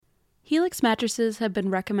Helix mattresses have been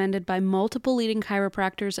recommended by multiple leading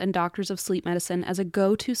chiropractors and doctors of sleep medicine as a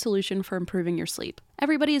go-to solution for improving your sleep.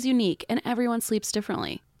 Everybody is unique, and everyone sleeps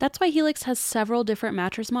differently. That's why Helix has several different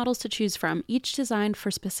mattress models to choose from, each designed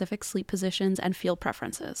for specific sleep positions and feel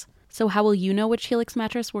preferences. So how will you know which Helix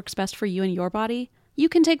mattress works best for you and your body? You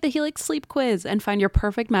can take the Helix Sleep Quiz and find your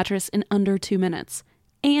perfect mattress in under 2 minutes.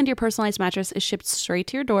 And your personalized mattress is shipped straight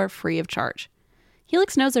to your door free of charge.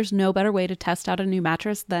 Helix knows there's no better way to test out a new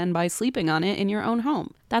mattress than by sleeping on it in your own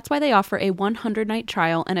home. That's why they offer a 100-night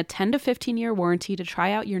trial and a 10 to 15-year warranty to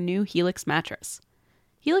try out your new Helix mattress.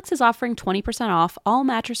 Helix is offering 20% off all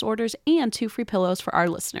mattress orders and 2 free pillows for our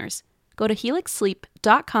listeners. Go to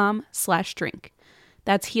helixsleep.com/drink.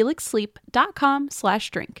 That's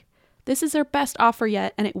helixsleep.com/drink. This is their best offer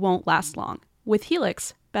yet, and it won't last long. With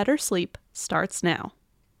Helix, better sleep starts now.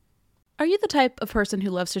 Are you the type of person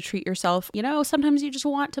who loves to treat yourself? You know, sometimes you just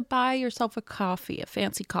want to buy yourself a coffee, a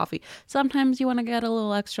fancy coffee. Sometimes you want to get a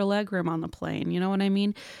little extra legroom on the plane, you know what I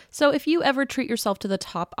mean? So if you ever treat yourself to the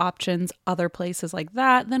top options, other places like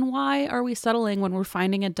that, then why are we settling when we're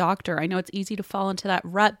finding a doctor? I know it's easy to fall into that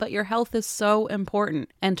rut, but your health is so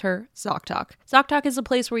important. Enter ZocDoc. ZocDoc is a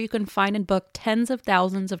place where you can find and book tens of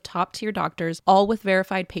thousands of top-tier doctors, all with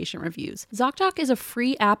verified patient reviews. ZocDoc is a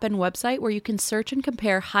free app and website where you can search and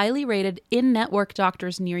compare highly rated in-network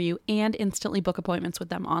doctors near you and instantly book appointments with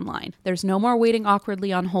them online. There's no more waiting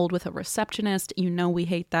awkwardly on hold with a receptionist. You know we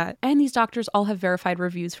hate that. And these doctors all have verified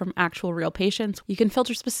reviews from actual real patients. You can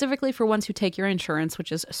filter specifically for ones who take your insurance,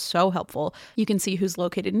 which is so helpful. You can see who's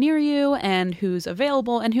located near you and who's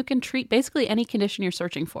available and who can treat basically any condition you're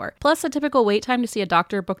searching for. Plus, a typical wait time to see a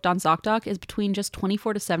doctor booked on ZocDoc is between just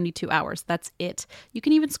 24 to 72 hours. That's it. You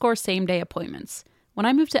can even score same-day appointments. When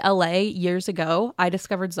I moved to LA years ago, I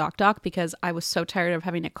discovered ZocDoc because I was so tired of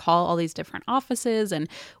having to call all these different offices and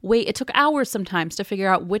wait. It took hours sometimes to figure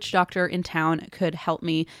out which doctor in town could help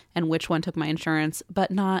me and which one took my insurance, but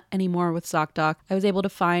not anymore with ZocDoc. I was able to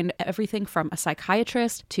find everything from a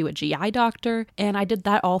psychiatrist to a GI doctor, and I did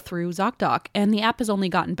that all through ZocDoc, and the app has only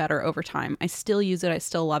gotten better over time. I still use it. I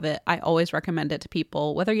still love it. I always recommend it to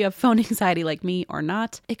people, whether you have phone anxiety like me or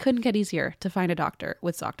not. It couldn't get easier to find a doctor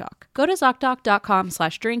with ZocDoc. Go to ZocDoc.com/drink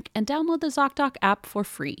and download the ZocDoc app for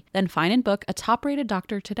free. Then find and book a top-rated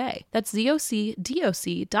doctor today. That's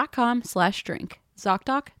ZocDoc.com/drink.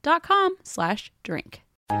 ZocDoc.com/drink.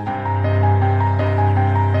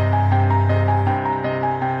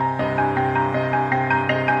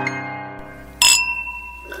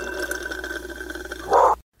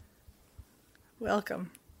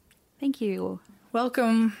 Welcome. Thank you.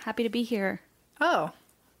 Welcome. Happy to be here. Oh,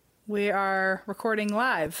 we are recording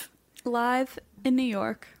live Live in New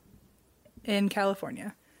York. in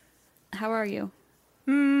California. How are you?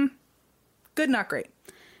 Good, not great.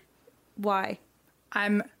 Why?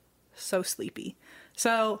 I'm so sleepy.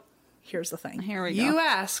 So, here's the thing. Here we go. You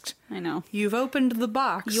asked. I know. You've opened the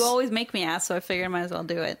box. You always make me ask, so I figured I might as well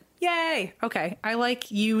do it. Yay! Okay. I like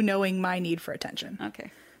you knowing my need for attention. Okay.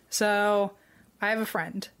 So, I have a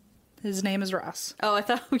friend. His name is Ross. Oh, I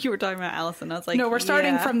thought you were talking about Allison. I was like, No, we're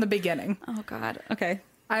starting yeah. from the beginning. Oh, God. Okay.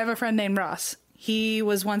 I have a friend named Ross. He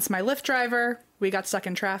was once my Lyft driver. We got stuck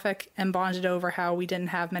in traffic and bonded over how we didn't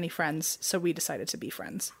have many friends, so we decided to be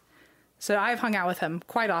friends. So I've hung out with him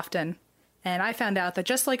quite often, and I found out that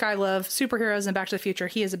just like I love superheroes and Back to the Future,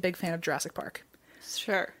 he is a big fan of Jurassic Park.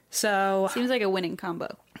 Sure. So Seems like a winning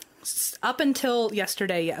combo. up until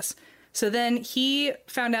yesterday, yes. So then he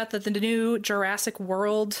found out that the new Jurassic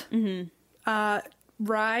World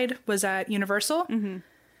ride was at Universal. Mm-hmm.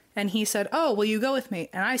 And he said, "Oh, will you go with me?"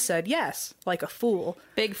 And I said, "Yes," like a fool.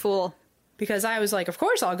 Big fool. Because I was like, of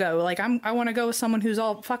course I'll go. Like, I want to go with someone who's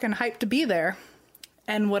all fucking hyped to be there.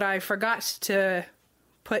 And what I forgot to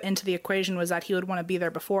put into the equation was that he would want to be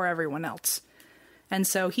there before everyone else. And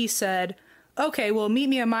so he said, "Okay, well, meet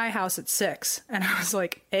me at my house at 6. And I was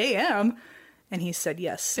like, "A.M.? And he said,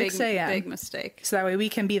 "Yes, 6 a.m. Big mistake. So that way we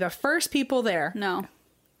can be the first people there." No.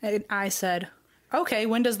 And I said, "Okay,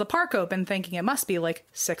 when does the park open?" Thinking it must be like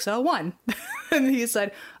 6:01. And he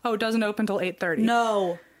said, "Oh, it doesn't open till 8:30.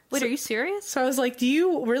 No. Wait, are you serious? So I was like, "Do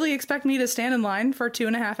you really expect me to stand in line for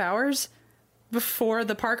 2.5 hours before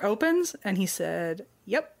the park opens?" And he said,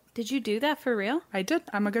 "Yep, Did you do that for real? I did.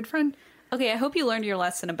 I'm a good friend." Okay, I hope you learned your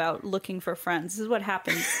lesson about looking for friends. This is what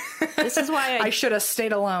happens. This is why I should have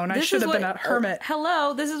stayed alone. I should have been a hermit.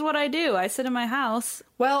 Hello, this is what I do. I sit in my house.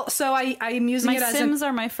 Well, so I'm using My it as Sims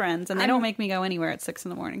are my friends, and they I'm- don't make me go anywhere at 6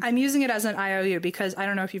 a.m. I'm using it as an IOU because I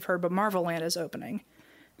don't know if you've heard, but Marvel Land is opening.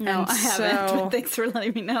 No, And I haven't. so But thanks for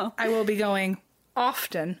letting me know. I will be going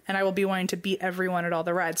often, and I will be wanting to beat everyone at all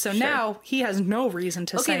the rides. So now he has no reason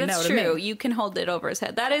to say no to me. Okay, that's true. You can hold it over his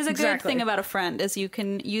head. That is a good thing about a friend, is you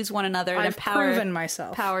can use one another I've to proven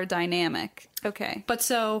myself. Power dynamic. Okay. But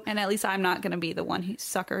so... And at least I'm not going to be the one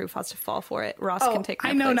sucker who has to fall for it. Ross can take my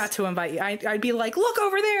I know place. not to invite you. I'd be like, look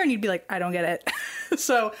over there, and you'd be like, I don't get it.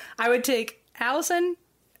 So I would take Allison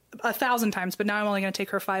 1,000 times, but now I'm only going to take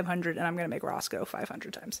her 500, and I'm going to make Ross go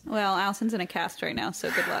 500 times. Well, Allison's in a cast right now,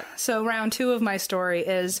 so good luck. So round 2 of my story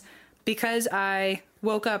is because I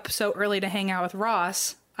woke up so early to hang out with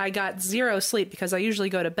Ross, I got 0 sleep because I usually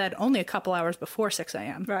go to bed only a couple hours before 6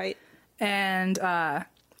 a.m. Right. And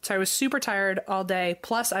so I was super tired all day,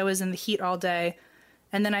 plus I was in the heat all day,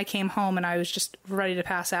 and then I came home and I was just ready to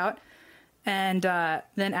pass out. And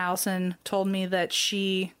then Allison told me that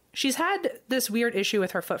she's had this weird issue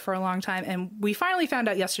with her foot for a long time, and we finally found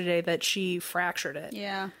out yesterday that she fractured it.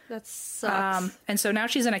 Yeah, that sucks. And so now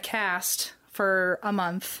she's in a cast for a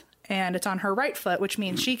month, and it's on her right foot, which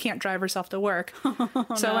means she can't drive herself to work.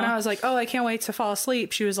 So when I was like, I can't wait to fall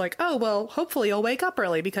asleep, she was like, well, hopefully you'll wake up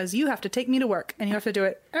early because you have to take me to work, and you have to do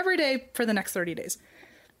it every day for the next 30 days.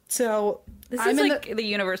 So this is like the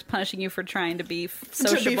universe punishing you for trying to be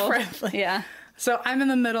sociable. To be friendly. Yeah. So I'm in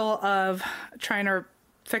the middle of trying to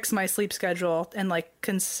fix my sleep schedule and like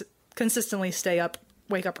consistently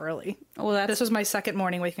wake up early. Well, this was my second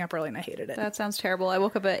morning waking up early, and I hated it. That sounds terrible. I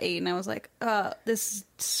woke up at 8 and I was like, this is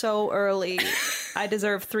so early. I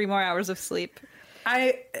deserve 3 more hours of sleep.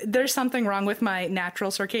 There's something wrong with my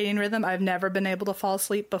natural circadian rhythm. I've never been able to fall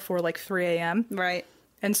asleep before like 3 a.m. Right.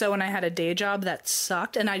 And so when I had a day job, that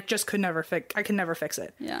sucked, and I just could never fix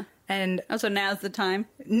it. Yeah. And so now's the time.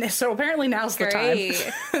 So apparently now's the time.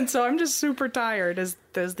 And so I'm just super tired is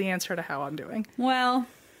the answer to how I'm doing. Well,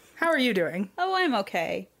 how are you doing? Oh, I'm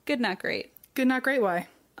okay. Good, not great. Good, not great. Why?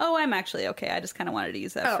 Oh, I'm actually okay. I just kind of wanted to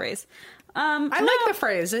use that phrase. I like the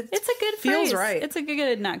phrase. It's a good phrase. Feels right. It's a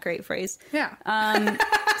good, not great phrase. Yeah.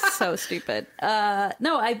 So stupid.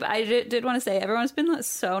 No, I did want to say everyone's been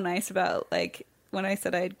so nice about like when I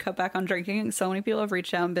said I'd cut back on drinking. So many people have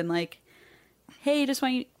reached out and been like, "Hey, just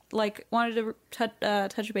wanted to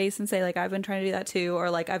touch base and say like I've been trying to do that too, or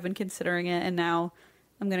like I've been considering it and now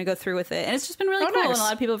I'm gonna go through with it." And it's just been really cool. Nice. And a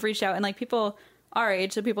lot of people have reached out, and like people our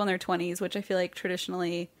age, so people in their 20s, which I feel like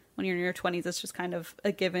traditionally when you're in your 20s, it's just kind of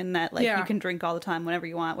a given that like you can drink all the time whenever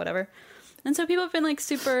you want, whatever. And so people have been like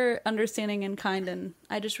super understanding and kind, and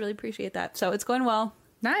I just really appreciate that. So it's going well.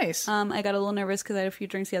 Nice. I got a little nervous because I had a few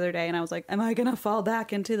drinks the other day, and I was like, am I gonna fall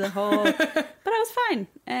back into the hole? But I was fine,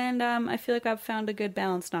 and I feel like I've found a good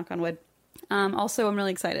balance, knock on wood. Also, I'm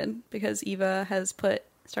really excited because Eva has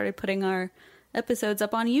started putting our episodes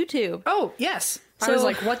up on YouTube. Oh, yes. So, I was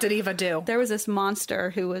like, what did Eva do? There was this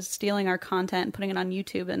monster who was stealing our content and putting it on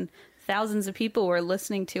YouTube, and thousands of people were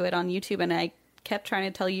listening to it on YouTube, and I kept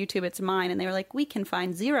trying to tell YouTube it's mine, and they were like, we can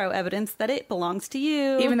find 0 evidence that it belongs to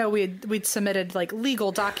you. Even though we'd submitted like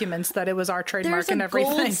legal documents that it was our trademark and everything.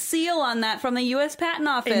 There's a gold seal on that from the U.S. Patent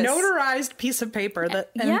Office. A notarized piece of paper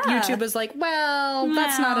YouTube was like, well,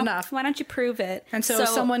 that's not enough. Why don't you prove it? And so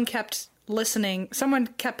someone kept listening. Someone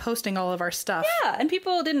kept posting all of our stuff. Yeah, and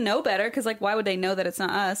people didn't know better because like, why would they know that it's not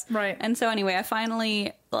us? Right. And so anyway, I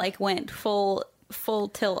finally like went full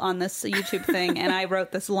tilt on this YouTube thing, and I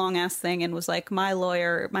wrote this long ass thing and was like, my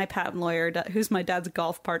patent lawyer, who's my dad's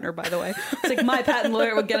golf partner, by the way, it's like my patent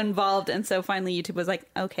lawyer would get involved. And so finally YouTube was like,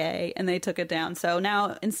 okay, and they took it down. So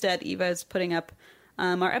now instead Eva is putting up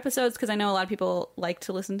our episodes because I know a lot of people like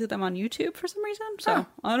to listen to them on YouTube for some reason. So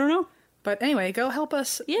I don't know. But anyway, go help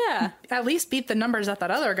us. Yeah, at least beat the numbers that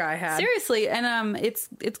other guy had. Seriously, and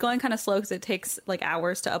it's going kind of slow because it takes like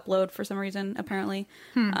hours to upload for some reason, apparently.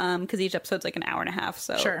 Because each episode's like an hour and a half.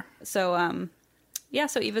 So sure. So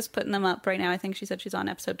so Eva's putting them up right now. I think she said she's on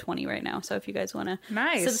episode 20 right now. So if you guys want to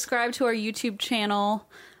subscribe to our YouTube channel,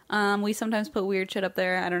 we sometimes put weird shit up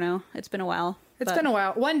there. I don't know. It's been a while. It's been a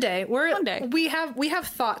while. One day we have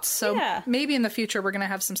thoughts. So maybe in the future we're gonna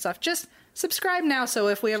have some stuff. Just subscribe now, so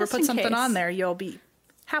if we ever put something on there, you'll be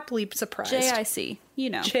happily surprised. JIC,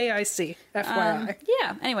 JIC, FYI.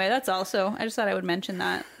 Yeah, anyway, that's all. So I just thought I would mention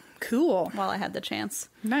that. Cool. While I had the chance.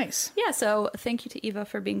 Nice. Yeah, so thank you to Eva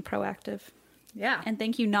for being proactive. Yeah. And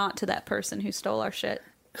thank you not to that person who stole our shit.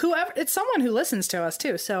 It's someone who listens to us,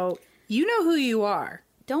 too, so you know who you are.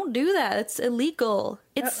 Don't do that. It's illegal.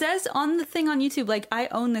 It says on the thing on YouTube, like, I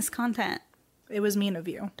own this content. It was mean of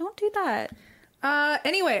you. Don't do that.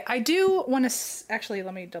 Anyway, I do want to... Actually,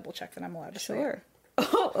 let me double check that I'm allowed to say it.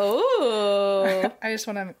 Oh. I just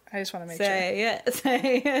want to make sure.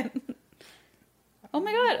 Say it. Oh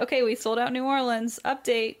my god. Okay, we sold out New Orleans.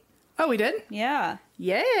 Update. Oh, we did? Yeah.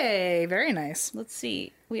 Yay! Very nice. Let's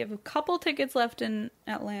see. We have a couple tickets left in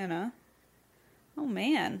Atlanta. Oh,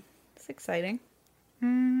 man. That's exciting.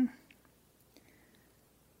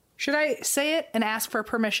 Should I say it and ask for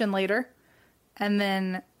permission later? And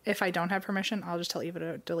then if I don't have permission, I'll just tell Eva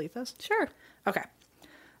to delete this? Sure. Okay.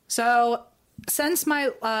 So since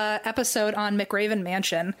my episode on McRaven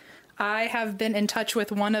Mansion, I have been in touch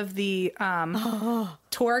with one of the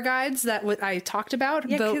tour guides that I talked about.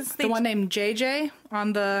 Yeah, the one named JJ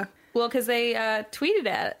on the... Well, because they tweeted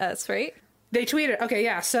at us, right? They tweeted. Okay,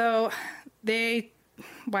 yeah. So they...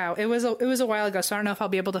 Wow, it was a while ago, so I don't know if I'll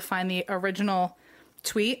be able to find the original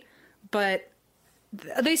tweet, but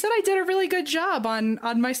they said I did a really good job on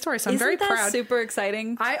my story, so I'm very proud. Isn't that super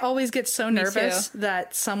exciting? I always get so nervous too.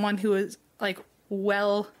 that someone who is like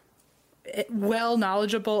well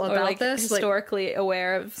knowledgeable about or like this, historically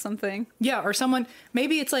aware of something. Yeah, or someone,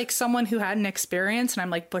 maybe it's like someone who had an experience and I'm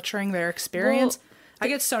like butchering their experience. Well, I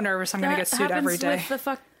get so nervous I'm going to get sued every day.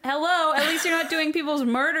 Hello, at least you're not doing people's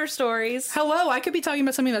murder stories. Hello, I could be talking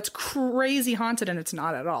about something that's crazy haunted and it's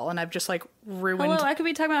not at all, and I've just like ruined. Hello, I could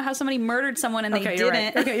be talking about how somebody murdered someone and they didn't.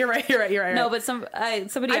 Right. Okay, you're right. No, but somebody I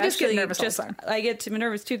just actually get nervous all the time. I get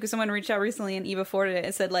nervous too because someone reached out recently and Eva forwarded it.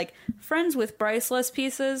 It said like friends with priceless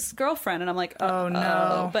pieces, girlfriend, and I'm like, oh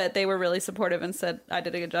no. But they were really supportive and said I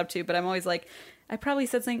did a good job too. But I'm always like, I probably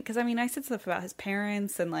said something because I said stuff about his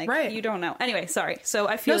parents and like you don't know. Anyway, sorry. So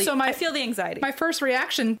I feel I feel the anxiety. My first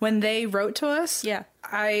reaction when they wrote to us,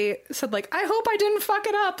 I said like, I hope I didn't fuck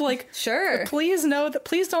it up. Like, sure, please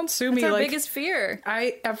please don't sue me. That's our like, biggest fear.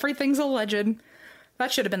 Everything's alleged.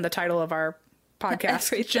 That should have been the title of our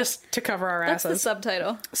podcast, just to cover our asses. That's the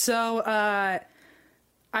subtitle. So I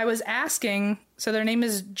was asking. So their name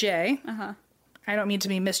is Jay. I don't mean to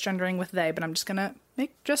be misgendering with they, but I'm just gonna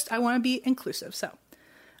I want to be inclusive. So,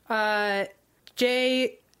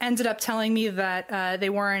 Jay ended up telling me that they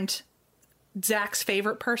weren't Zach's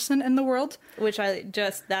favorite person in the world. Which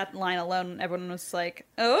that line alone, everyone was like,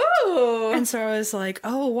 oh. And so I was like,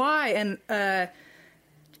 oh, why? And I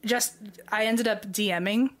ended up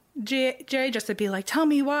DMing Jay just to be like, tell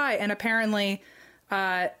me why. And apparently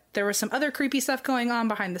there was some other creepy stuff going on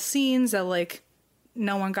behind the scenes that like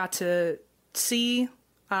no one got to see.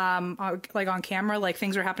 Like on camera, like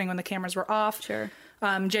things were happening when the cameras were off. Sure.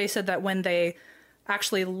 Jay said that when they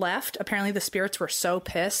actually left, apparently the spirits were so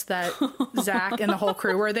pissed that Zach and the whole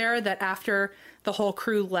crew were there that after the whole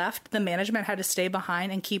crew left, the management had to stay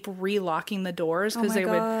behind and keep relocking the doors because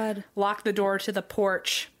would lock the door to the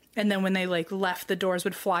porch. And then when they like left, the doors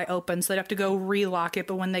would fly open. So they'd have to go relock it.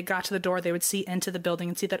 But when they got to the door, they would see into the building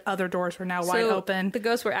and see that other doors were now wide open. The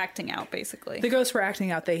ghosts were acting out, basically. The ghosts were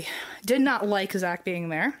acting out. They did not like Zach being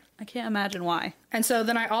there. I can't imagine why. And so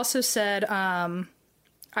then I also said,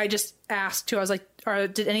 I just asked too, I was like,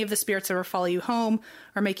 did any of the spirits ever follow you home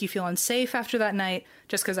or make you feel unsafe after that night?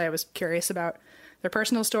 Just because I was curious about their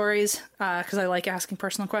personal stories, because I like asking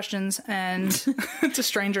personal questions and to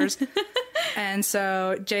strangers. And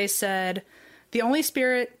so Jay said, the only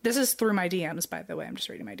spirit, this is through my DMs, by the way, I'm just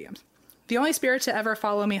reading my DMs. The only spirit to ever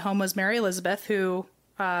follow me home was Mary Elizabeth, who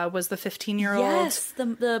was the 15-year-old. Yes,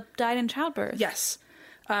 the died in childbirth. Yes.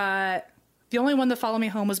 The only one that followed me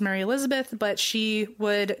home was Mary Elizabeth, but she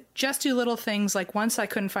would just do little things. Like once I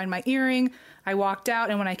couldn't find my earring, I walked out,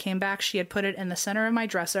 and when I came back, she had put it in the center of my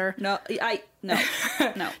dresser. No.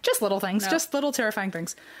 Just little things, just little terrifying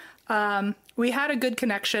things. We had a good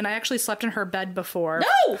connection. I actually slept in her bed before.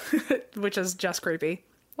 No! Which is just creepy.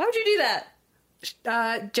 Why would you do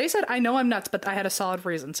that? Jay said, I know I'm nuts, but I had a solid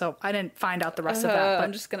reason, so I didn't find out the rest of that. But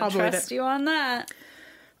I'm just going to trust you on that.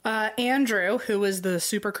 Andrew, who was the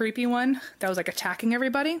super creepy one that was like attacking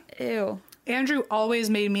everybody. Ew. Andrew always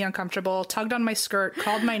made me uncomfortable, tugged on my skirt,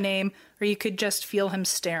 called my name, or you could just feel him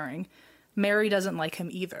staring. Mary doesn't like him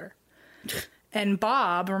either. And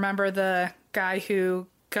Bob, remember the guy who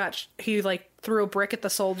like threw a brick at the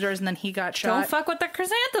soldiers and then he got shot? Don't fuck with the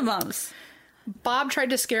chrysanthemums. Bob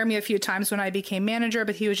tried to scare me a few times when I became manager,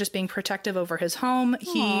 but he was just being protective over his home. Aww.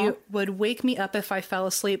 He would wake me up if I fell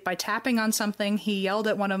asleep by tapping on something. He yelled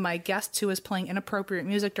at one of my guests who was playing inappropriate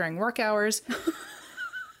music during work hours.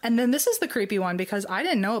 And then this is the creepy one because I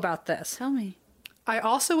didn't know about this. Tell me. I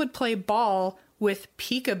also would play ball with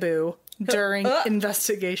Peekaboo during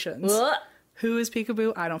investigations. Who is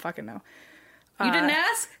Peekaboo? I don't fucking know. You didn't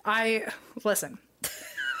ask? Listen.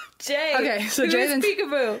 Jay. Okay, so who is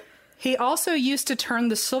Peekaboo? He also used to turn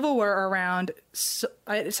the silverware around.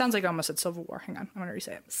 It sounds like I almost said Civil War. Hang on. I'm going to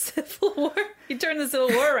re-say it. Civil War? He turned the Civil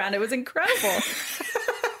War around. It was incredible.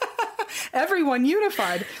 Everyone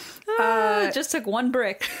unified. It just took one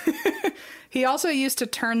brick. He also used to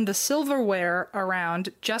turn the silverware around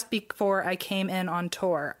just before I came in on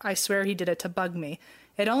tour. I swear he did it to bug me.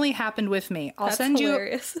 It only happened with me. That's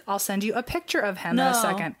hilarious. I'll send you a picture of him in a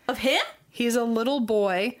second. Of him? He's a little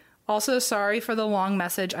boy. Also, sorry for the long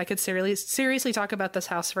message. I could seriously talk about this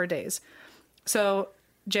house for days. So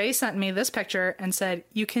Jay sent me this picture and said,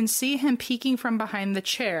 you can see him peeking from behind the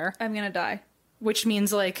chair. I'm gonna die. Which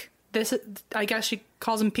means, like, this, I guess she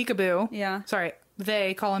calls him Peekaboo. Yeah. Sorry,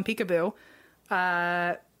 they call him Peekaboo.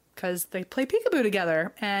 Because they play peekaboo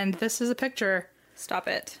together. And this is a picture Stop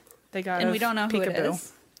it. they got And of we don't know who it Peekaboo.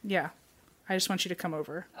 is. Yeah. I just want you to come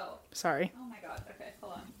over. Oh. Sorry. Oh my god. Okay,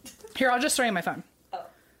 hold on. Here, I'll just throw you my phone. Oh.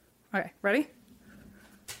 Okay, ready?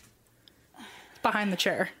 Behind the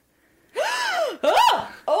chair.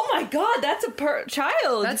 Oh my god, that's a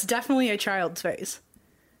child. That's definitely a child's face.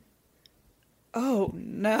 Oh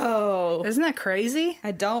no. Isn't that crazy?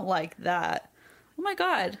 I don't like that. Oh my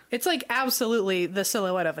god. It's like absolutely the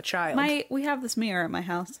silhouette of a child. We have this mirror at my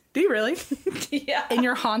house. Do you really? Yeah. In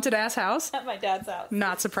your haunted ass house? At my dad's house.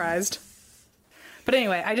 Not surprised. But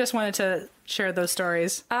anyway, I just wanted to share those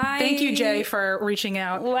stories. Thank you, Jay, for reaching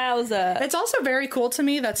out. Wowza. It's also very cool to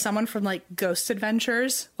me that someone from, like, Ghost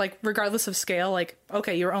Adventures, like, regardless of scale, like,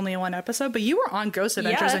 okay, you were only in one episode, but you were on Ghost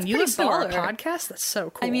Adventures that's and you pretty listened to our baller. podcast? That's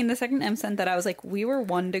so cool. I mean, the second M sent that, I was like, we were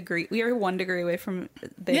 1 degree away from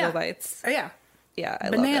bagel bites. Yeah. Yeah,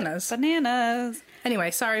 I Bananas. love it. Bananas.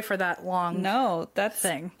 Anyway, sorry for that long No, that's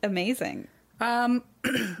thing. amazing. Other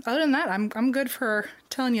than that, I'm good for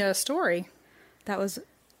telling you a story. That was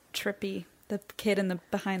trippy. The kid in the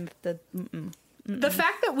behind the. The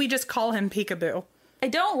fact that we just call him Peekaboo, I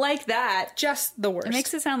don't like that. just the worst. It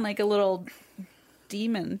makes it sound like a little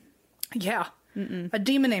demon. Yeah. A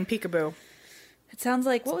demon named Peekaboo. It sounds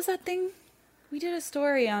like, what was that thing? We did a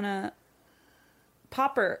story on a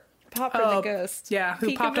Popper the ghost. Yeah,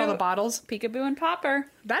 who popped all the bottles. Peekaboo and Popper.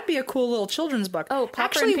 That'd be a cool little children's book. Oh, Popper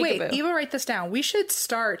Actually, and wait, Peekaboo. Eva, write this down. We should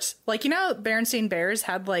start, like, you know, Berenstain Bears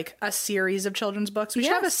had, like, a series of children's books. We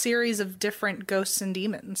should have a Yes. series of different ghosts and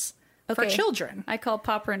demons for Okay. children. I call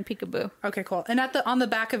Popper and Peekaboo. Okay, cool. And on the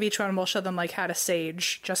back of each one, we'll show them, like, how to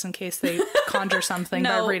sage, just in case they conjure something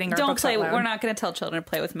by reading our don't books play. out loud. We're not going to tell children to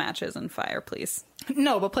play with matches and fire, please.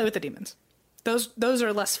 No, but play with the demons. Those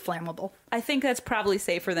are less flammable. I think that's probably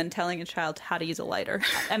safer than telling a child how to use a lighter.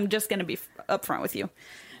 I'm just going to be upfront with you.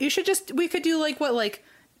 We could do like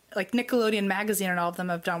Nickelodeon magazine and all of them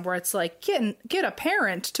have done, where it's like, get a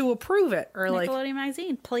parent to approve it, or like, Nickelodeon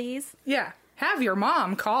magazine, please. yeah, have your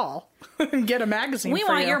mom call and get a magazine. We for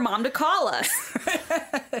want you. your mom to call us.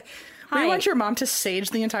 We Hi, want your mom to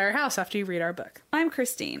sage the entire house after you read our book. I'm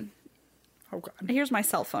Christine. Oh God. Here's my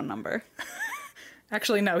cell phone number.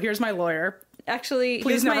 Actually, no. Here's my lawyer. Actually,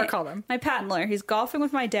 Please here's never my, call them. My patent lawyer. He's golfing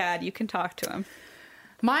with my dad. You can talk to him.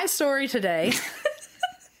 My story today.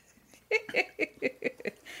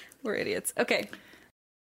 We're idiots. Okay.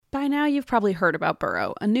 By now, you've probably heard about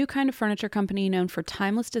Burrow, a new kind of furniture company known for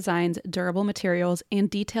timeless designs, durable materials, and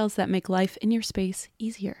details that make life in your space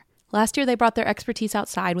easier. Last year, they brought their expertise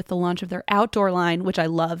outside with the launch of their outdoor line, which I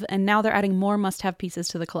love, and now they're adding more must-have pieces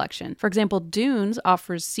to the collection. For example, Dunes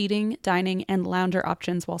offers seating, dining, and lounger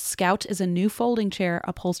options, while Scout is a new folding chair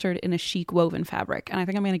upholstered in a chic woven fabric. And I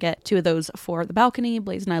think I'm going to get 2 of those for the balcony.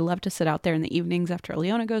 Blaze and I love to sit out there in the evenings after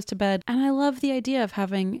Leona goes to bed. And I love the idea of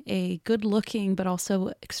having a good-looking, but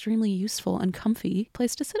also extremely useful and comfy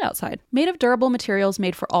place to sit outside. Made of durable materials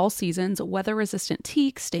made for all seasons, weather-resistant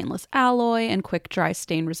teak, stainless alloy, and quick-dry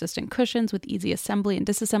stain-resistant cushions with easy assembly and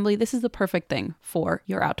disassembly, this is the perfect thing for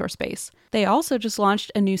your outdoor space. They also just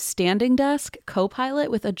launched a new standing desk,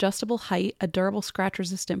 Copilot, with adjustable height, a durable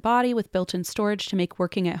scratch-resistant body with built-in storage to make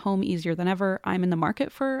working at home easier than ever. I'm in the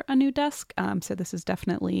market for a new desk, so this is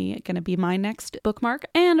definitely going to be my next bookmark.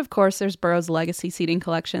 And of course, there's Burrow's legacy seating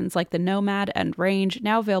collections like the Nomad and Range,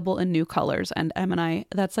 now available in new colors. And Em and I,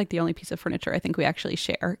 that's like the only piece of furniture I think we actually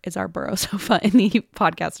share is our Burrow sofa in the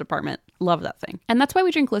podcast department. Love that thing. And that's why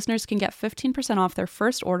We Drink listeners can get 15% off their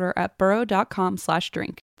first order at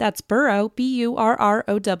burrow.com/drink. That's Burrow,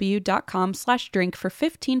 BURROW.com/drink for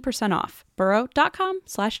 15% off.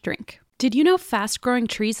 Burrow.com/drink. Did you know Fast Growing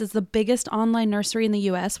Trees is the biggest online nursery in the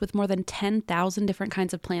U.S. with more than 10,000 different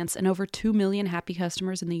kinds of plants and over 2 million happy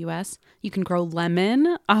customers in the U.S.? You can grow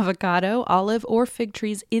lemon, avocado, olive, or fig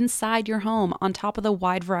trees inside your home on top of the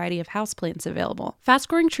wide variety of houseplants available. Fast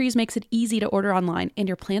Growing Trees makes it easy to order online, and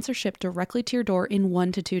your plants are shipped directly to your door in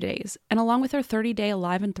 1 to 2 days. And along with their 30-day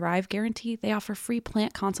Alive and Thrive guarantee, they offer free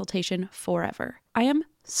plant consultation forever. I am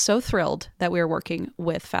so thrilled that we are working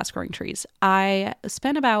with Fast Growing Trees. I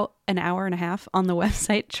spent about an hour and a half on the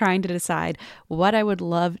website trying to decide what I would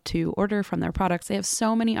love to order from their products. They have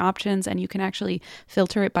so many options, and you can actually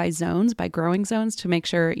filter it by zones, by growing zones, to make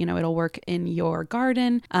sure, it'll work in your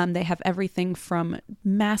garden. They have everything from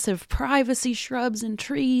massive privacy shrubs and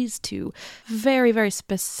trees to very, very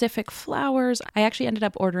specific flowers. I actually ended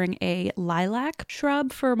up ordering a lilac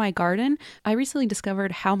shrub for my garden. I recently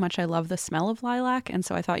discovered how much I love the smell of lilac, and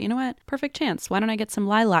so I thought, you know what? Perfect chance. Why don't I get some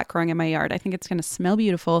lilac growing in my yard? I think it's going to smell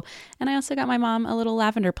beautiful. And I also got my mom a little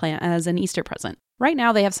lavender plant as an Easter present. Right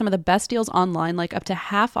now, they have some of the best deals online, like up to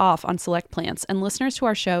half off on select plants, and listeners to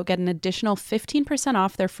our show get an additional 15%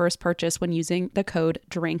 off their first purchase when using the code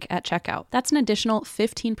DRINK at checkout. That's an additional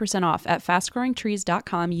 15% off at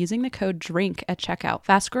fastgrowingtrees.com using the code DRINK at checkout.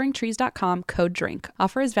 Fastgrowingtrees.com, code DRINK.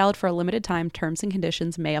 Offer is valid for a limited time. Terms and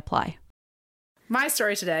conditions may apply. My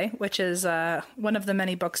story today, which is one of the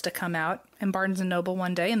many books to come out in Barnes & Noble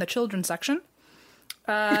one day in the children's section,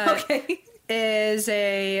 is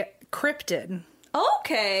a cryptid.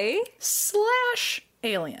 Okay. /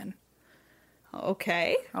 alien.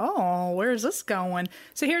 Okay. Oh, where's this going?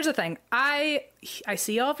 So here's the thing. I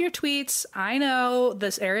see all of your tweets. I know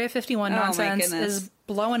this Area 51 nonsense is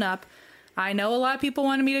blowing up. I know a lot of people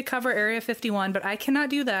wanted me to cover Area 51, but I cannot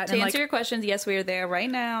do that. To answer your questions, yes, we are there right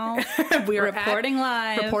now. We are reporting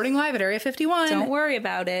live. Reporting live at Area 51. Don't worry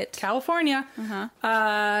about it. California.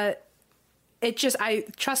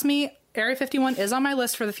 Trust me, Area 51 is on my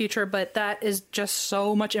list for the future, but that is just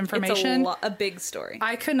so much information. It's a big story.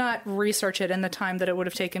 I could not research it in the time that it would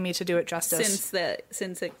have taken me to do it justice.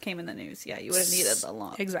 Since it came in the news, yeah, you would have needed the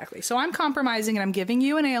long. Exactly. So I'm compromising, and I'm giving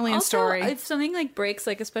you an alien story. If something like breaks,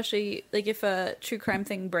 like especially like if a true crime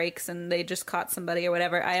thing breaks and they just caught somebody or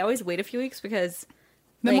whatever, I always wait a few weeks because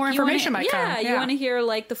the more information might come. Yeah, you want to hear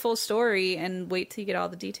like the full story and wait till you get all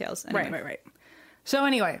the details. Anyway. Right. So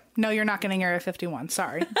anyway, no, you're not getting Area 51.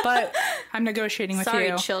 Sorry. But I'm negotiating with you.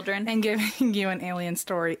 Sorry, children. And giving you an alien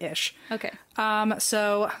story-ish. Okay.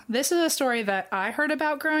 So this is a story that I heard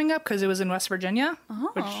about growing up because it was in West Virginia.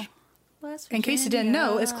 Oh, which, West Virginia. In case you didn't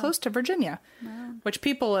know, is close to Virginia. Wow. Which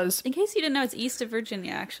people is... In case you didn't know, it's east of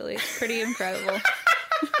Virginia, actually. It's pretty incredible.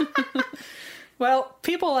 Well,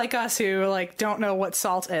 people like us who don't know what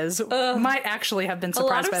salt is might actually have been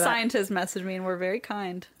surprised by that. A lot of scientists messaged me and were very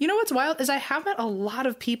kind. You know what's wild is I have met a lot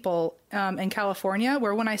of people in California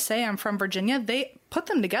where when I say I'm from Virginia, they put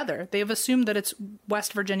them together. They've assumed that it's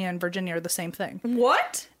West Virginia and Virginia are the same thing.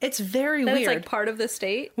 What? It's very that weird. It's like part of the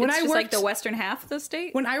state? It's just like the western half of the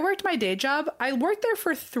state? When I worked my day job, I worked there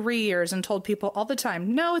for 3 years and told people all the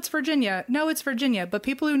time, no, it's Virginia. No, it's Virginia. But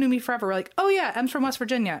people who knew me forever were like, oh yeah, I'm from West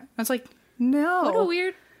Virginia. And I was like, no. What a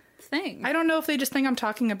weird thing. I don't know if they just think I'm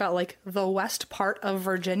talking about the west part of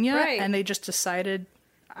Virginia, right. And they just decided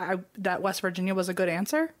that West Virginia was a good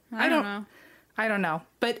answer. I don't know. I don't know.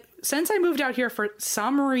 But since I moved out here for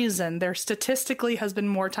some reason, there statistically has been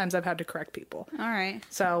more times I've had to correct people. All right.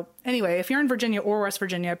 So anyway, if you're in Virginia or West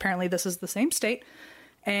Virginia, apparently this is the same state.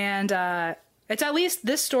 And it's at least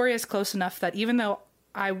this story is close enough that even though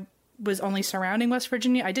I was only surrounding West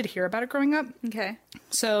Virginia, I did hear about it growing up. Okay.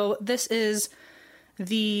 So this is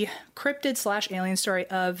the cryptid / alien story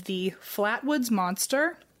of the Flatwoods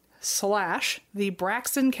Monster / the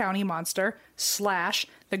Braxton County Monster /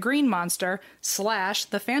 the Green Monster /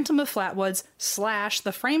 the Phantom of Flatwoods /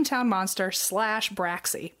 the Frametown Monster /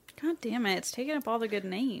 Braxy. God damn it, it's taking up all the good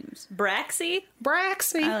names. Braxy?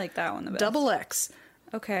 Braxy. I like that one the best. Double X.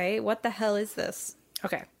 Okay, what the hell is this?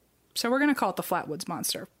 Okay, so we're going to call it the Flatwoods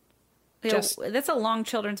Monster. That's a long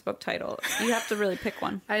children's book title. You have to really pick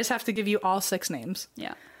one. I just have to give you all 6 names.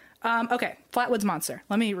 Yeah. Okay, Flatwoods Monster.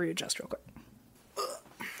 Let me readjust real quick.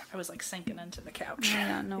 I was sinking into the couch.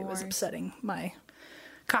 Yeah, no worries. It was upsetting my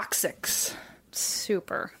coccyx.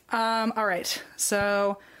 Super. All right.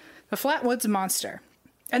 So the Flatwoods Monster.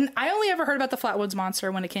 And I only ever heard about the Flatwoods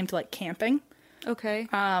Monster when it came to camping. Okay.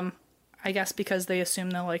 I guess because they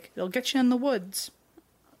assume they'll get you in the woods.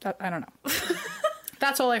 I don't know.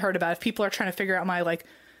 That's all I heard about. If people are trying to figure out my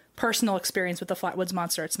personal experience with the Flatwoods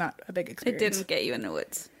Monster, it's not a big experience. It didn't get you in the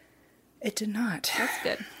woods. It did not. That's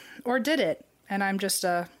good. Or did it? And I'm just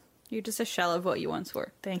You're just a shell of what you once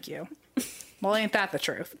were. Thank you. Well, ain't that the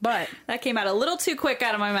truth? But that came out a little too quick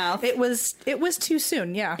out of my mouth. It was too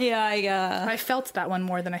soon. Yeah. Yeah. I felt that one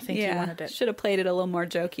more than I think you wanted it. Should have played it a little more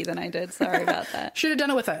jokey than I did. Sorry about that. Should have done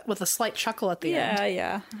it with a slight chuckle at the end.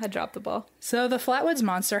 Yeah. I dropped the ball. So the Flatwoods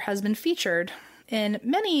Monster has been featured in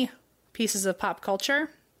many pieces of pop culture.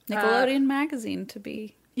 Nickelodeon magazine to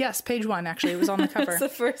be. Yes, page 1 actually. It was on the cover. It's the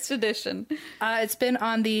first edition. It's been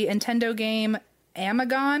on the Nintendo game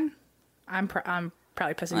Amagon. I'm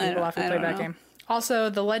probably pissing I people off who don't played that know. game. Also,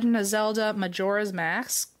 The Legend of Zelda Majora's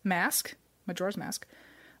Mask. Majora's Mask.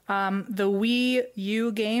 The Wii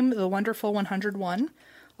U game, The Wonderful 101.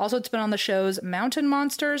 Also, it's been on the shows Mountain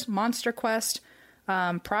Monsters, Monster Quest,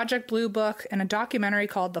 Project Blue Book, and a documentary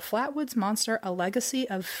called The Flatwoods Monster: A Legacy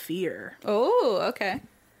of Fear. Oh, okay.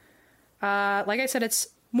 Like I said, it's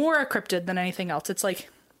more a cryptid than anything else. It's like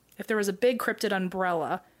if there was a big cryptid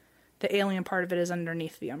umbrella, the alien part of it is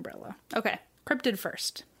underneath the umbrella. Okay. Cryptid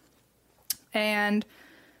first. And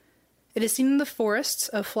it is seen in the forests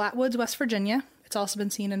of Flatwoods, West Virginia. It's also been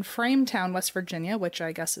seen in Frametown, West Virginia, which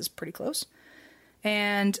I guess is pretty close.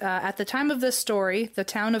 And at the time of this story, the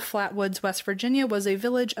town of Flatwoods, West Virginia, was a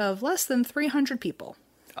village of less than 300 people.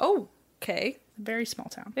 Oh, okay. A very small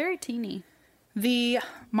town. Very teeny. The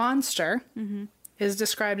monster is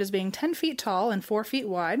described as being 10 feet tall and 4 feet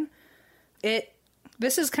wide.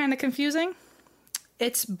 This is kind of confusing.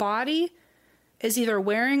 Its body is either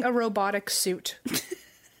wearing a robotic suit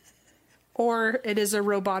or it is a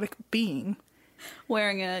robotic being.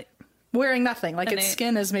 Wearing Nothing. Like its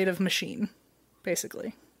skin is made of machine,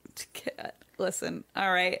 basically. Listen,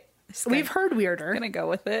 all right. We've heard weirder. Gonna go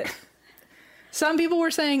with it. Some people were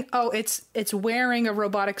saying, oh, it's wearing a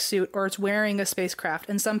robotic suit or it's wearing a spacecraft.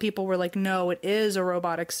 And some people were like, no, it is a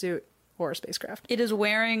robotic suit or a spacecraft. It is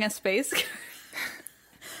wearing a space.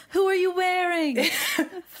 Who are you wearing?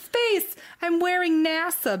 Space! I'm wearing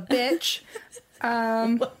NASA, bitch.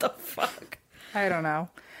 What the fuck? I don't know.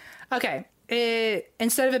 Okay.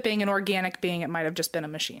 Instead of it being an organic being, it might have just been a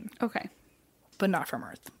machine. Okay. But not from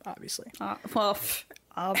Earth, obviously.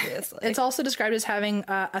 Obviously. It's also described as having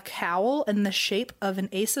a cowl in the shape of an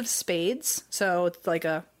ace of spades. So it's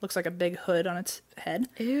looks like a big hood on its head.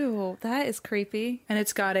 Ew, that is creepy. And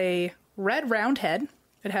it's got a red round head.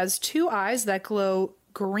 It has 2 eyes that glow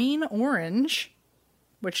green-orange,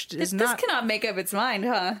 which is This cannot make up its mind,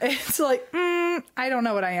 huh? It's like, I don't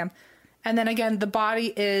know what I am. And then again, the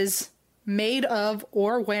body is made of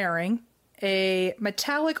or wearing a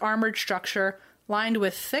metallic armored structure lined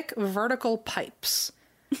with thick vertical pipes.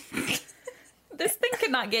 This thing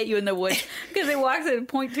cannot get you in the woods because it walks at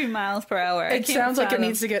 0.2 miles per hour. It sounds like it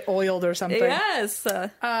needs to get oiled or something. Yes.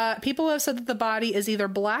 People have said that the body is either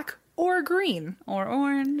black or green. Or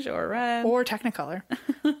orange or red. Or Technicolor.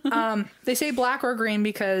 They say black or green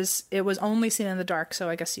because it was only seen in the dark, so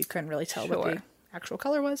I guess you couldn't really tell what the actual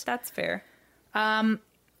color was. That's fair.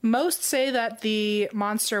 Most say that the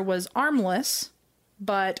monster was armless,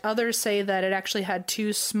 but others say that it actually had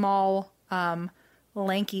 2 small,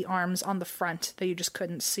 lanky arms on the front that you just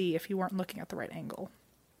couldn't see if you weren't looking at the right angle.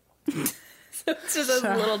 So it's just those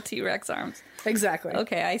little T-Rex arms. Exactly.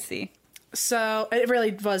 Okay, I see. So it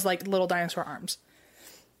really was like little dinosaur arms.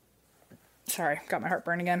 Sorry, got my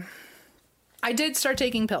heartburn again. I did start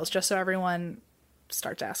taking pills just so everyone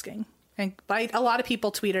starts asking. And a lot of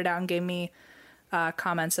people tweeted out and gave me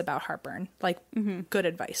comments about heartburn, good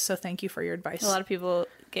advice. So thank you for your advice. A lot of people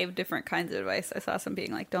gave different kinds of advice. I saw some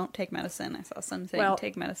being like, don't take medicine. I saw some saying,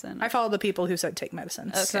 take medicine. I followed the people who said take medicine.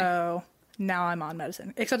 Okay. So now I'm on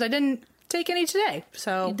medicine. Except I didn't take any today.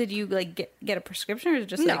 So did you get a prescription or is it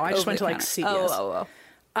just no, I just went to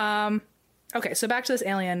CVS. Okay, so back to this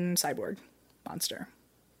alien cyborg monster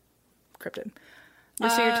cryptid.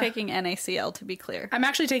 So you're taking NaCl to be clear. I'm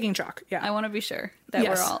actually taking chalk. Yeah, I want to be sure that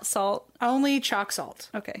we're all salt. Only chalk salt.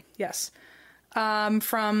 Okay. Yes.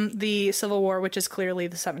 From the Civil War, which is clearly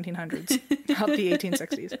the 1700s, of the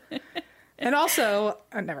 1860s. And also,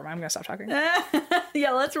 never mind, I'm going to stop talking.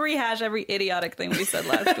 Yeah, let's rehash every idiotic thing we said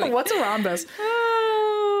last week. What's around us?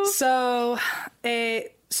 So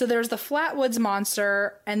there's the Flatwoods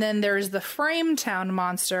monster, and then there's the Frametown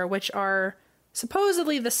monster, which are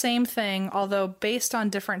supposedly the same thing, although based on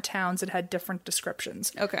different towns, it had different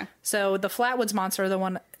descriptions. Okay. So the Flatwoods monster,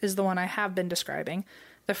 is the one I have been describing.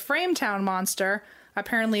 The Frametown monster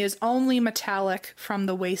apparently is only metallic from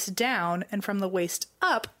the waist down, and from the waist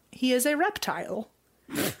up, he is a reptile.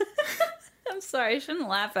 I'm sorry, I shouldn't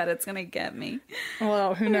laugh at it. It's going to get me.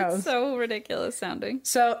 Well, who knows? It's so ridiculous sounding.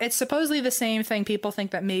 So it's supposedly the same thing. People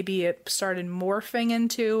think that maybe it started morphing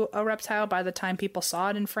into a reptile by the time people saw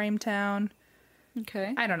it in Frametown.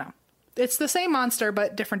 Okay. I don't know. It's the same monster,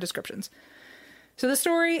 but different descriptions. So the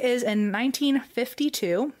story is in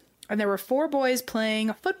 1952, and there were 4 boys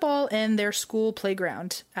playing football in their school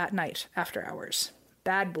playground at night after hours.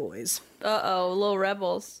 Bad boys. Uh-oh, little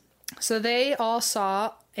rebels. So they all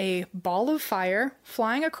saw a ball of fire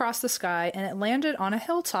flying across the sky, and it landed on a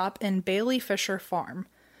hilltop in Bailey Fisher Farm.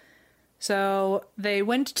 So they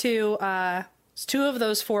went to, 2 of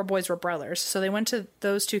those 4 boys were brothers, so they went to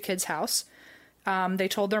those 2 kids' house. They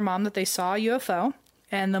told their mom that they saw a UFO,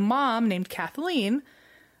 And the mom, named Kathleen,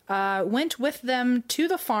 went with them to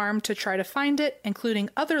the farm to try to find it, including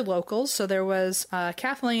other locals. So there was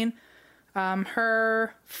Kathleen,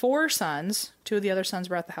 her 4 sons. 2 of the other sons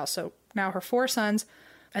were at the house. So now her 4 sons,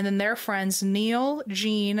 and then their friends, Neil,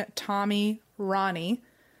 Jean, Tommy, Ronnie,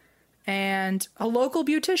 and a local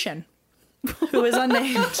beautician who is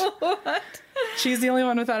unnamed. What? She's the only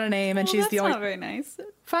one without a name, and she's the only... That's not very nice.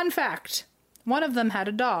 Fun fact, one of them had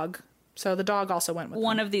a dog, so the dog also went with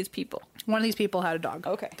One them. of these people. One of these people had a dog.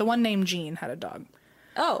 Okay. The one named Jean had a dog.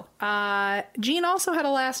 Oh. Jean also had a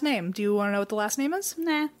last name. Do you want to know what the last name is?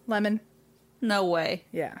 Nah. Lemon. No way.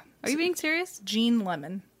 Yeah. Are you being serious? Jean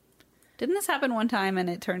Lemon. Didn't this happen one time and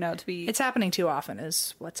it turned out to be... It's happening too often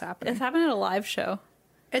is what's happening. It's happened at a live show.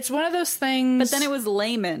 It's one of those things... But then it was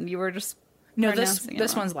layman. You were just... No, this pronouncing it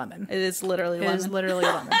this wrong. one's Lemon. It is literally It lemon. is literally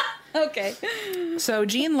Lemon. Okay. So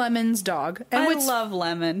Jean Lemon's dog. And I what's- love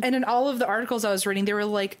lemon. And in all of the articles I was reading, they were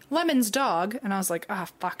like, Lemon's dog. And I was like,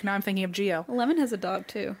 fuck, now I'm thinking of Geo. Lemon has a dog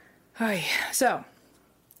too. Ay. So,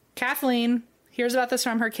 Kathleen hears about this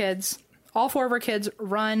from her kids. All 4 of her kids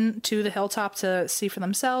run to the hilltop to see for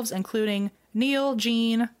themselves, including Neil,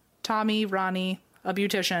 Jean, Tommy, Ronnie, a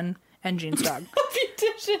beautician, and Jean's dog.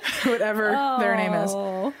 Beautician. Whatever their name is.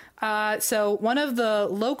 Oh. So one of the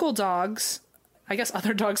local dogs, I guess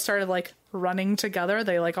other dogs started like running together.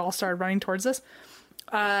 They like all started running towards us.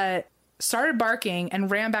 Started barking and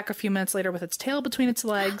ran back a few minutes later with its tail between its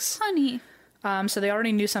legs. Honey. So they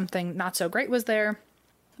already knew something not so great was there.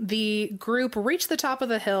 The group reached the top of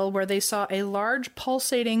the hill where they saw a large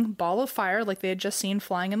pulsating ball of fire like they had just seen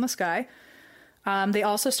flying in the sky. They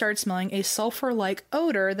also started smelling a sulfur-like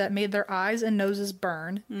odor that made their eyes and noses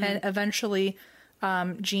burn. And eventually,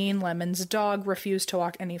 Jean Lemon's dog refused to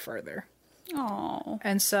walk any further. Oh.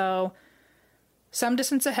 And so some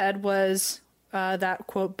distance ahead was that,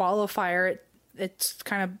 quote, ball of fire. It's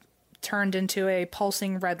kind of turned into a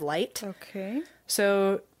pulsing red light. Okay.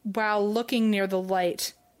 So while looking near the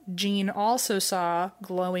light, Jean also saw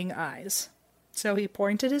glowing eyes. So he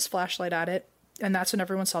pointed his flashlight at it, and that's when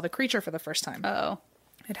everyone saw the creature for the first time. Oh.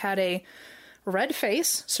 It had a red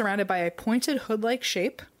face surrounded by a pointed hood-like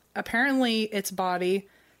shape. Apparently, its body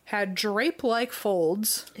had drape-like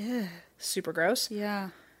folds. Yeah. Super gross. Yeah.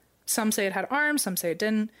 Some say it had arms, some say it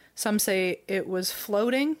didn't. Some say it was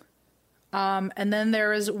floating. And then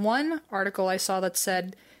there is one article I saw that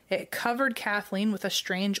said it covered Kathleen with a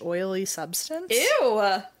strange oily substance.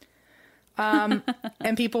 Ew.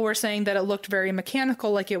 And people were saying that it looked very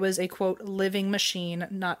mechanical, like it was a, quote, living machine,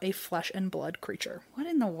 not a flesh and blood creature. What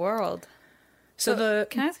in the world? So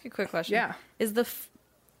Can I ask you a quick question? Yeah. Is the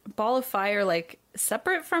ball of fire like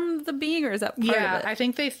separate from the being, or is that part of it? I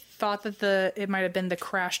think they thought that it might have been the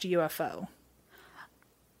crashed UFO.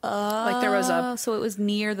 Like there was a... So it was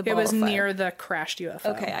near the ball It was of fire. near the crashed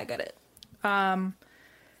UFO. Okay, I got it.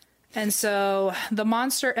 And so the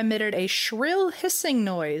monster emitted a shrill hissing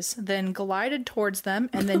noise, then glided towards them,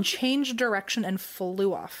 and then changed direction and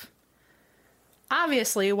flew off.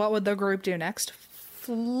 Obviously, what would the group do next?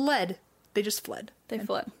 Fled. They just fled. They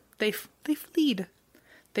fled. They fled.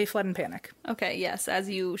 They fled in panic, Okay, yes, as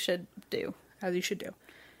you should do. as you should do.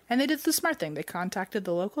 And they did the smart thing. They contacted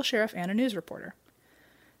the local sheriff and a news reporter.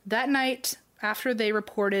 That night, after they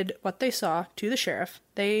reported what they saw to the sheriff,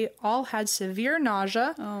 they all had severe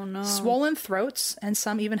nausea, Oh, no. swollen throats, and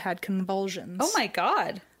some even had convulsions. Oh my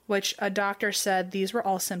god. Which a doctor said these were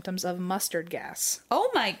all symptoms of mustard gas. Oh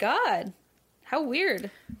my god. How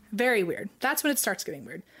weird. Very weird. That's when it starts getting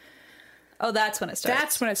weird. Oh, that's when it starts.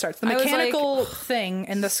 That's when it starts. The I was mechanical thing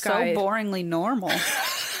in the sky. So boringly normal.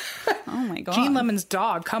 Oh my god. Gene Lemon's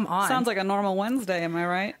dog, come on. Sounds like a normal Wednesday, am I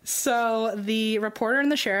right? So the reporter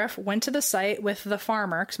and the sheriff went to the site with the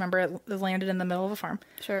farmer, because remember it landed in the middle of a farm.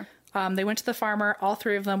 Sure. They went to the farmer. All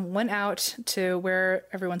 3 of them went out to where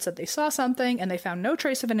everyone said they saw something, and they found no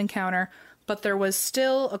trace of an encounter, but there was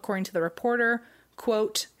still, according to the reporter,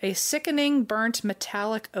 quote, a sickening, burnt,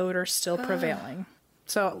 metallic odor still prevailing.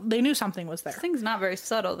 So they knew something was there. This thing's not very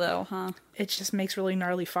subtle though, huh? It just makes really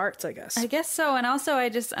gnarly farts, I guess. I guess so. And also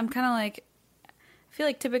I'm kind of like, I feel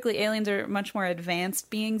like typically aliens are much more advanced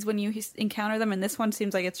beings when you encounter them, and this one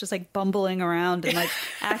seems like it's just like bumbling around and like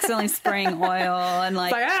accidentally spraying oil and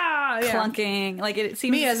like yeah. clunking. Like it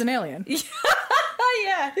seems Me as an alien.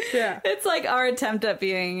 yeah. Yeah. It's like our attempt at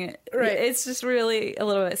being Right. It's just really a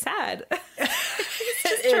little bit sad. He's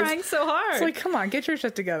just is. trying so hard. It's like, come on, get your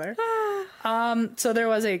shit together. So there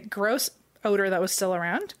was a gross odor that was still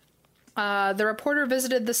around. The reporter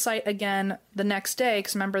visited the site again the next day,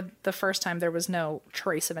 because remember the first time there was no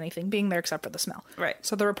trace of anything being there except for the smell. Right.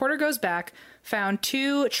 So the reporter goes back, found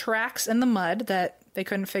 2 tracks in the mud that they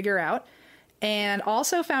couldn't figure out, and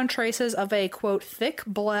also found traces of a, quote, thick,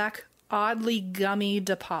 black, oddly gummy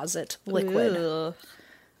deposit liquid. Ugh.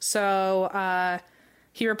 So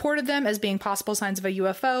he reported them as being possible signs of a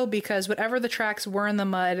UFO because whatever the tracks were in the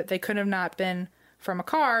mud, they could have not been from a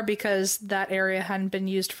car because that area hadn't been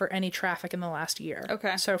used for any traffic in the last year.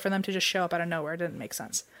 Okay. So for them to just show up out of nowhere didn't make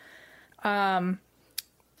sense.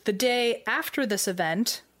 The day after this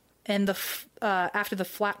event, and after the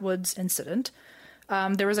Flatwoods incident,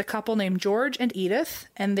 there was a couple named George and Edith,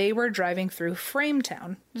 and they were driving through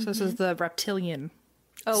Frametown. So this is the reptilian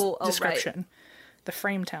description. Right. The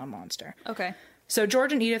Frametown monster. Okay. So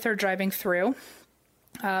George and Edith are driving through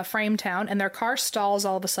Frametown, and their car stalls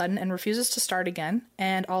all of a sudden and refuses to start again.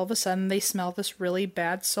 And all of a sudden, they smell this really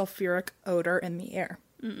bad sulfuric odor in the air.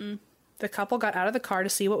 Mm-mm. The couple got out of the car to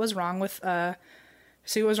see what was wrong with their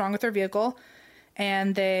vehicle,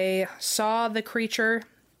 and they saw the creature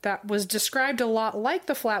that was described a lot like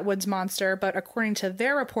the Flatwoods monster, but according to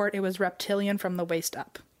their report, it was reptilian from the waist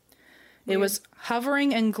up. Weird. It was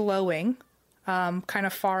hovering and glowing, kind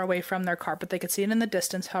of far away from their car, but they could see it in the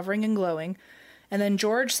distance, hovering and glowing. And then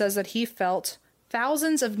George says that he felt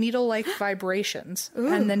thousands of needle-like vibrations,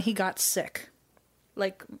 and then he got sick.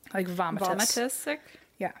 Like vomitus. Vomitus sick?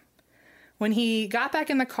 Yeah. When he got back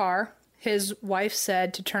in the car, his wife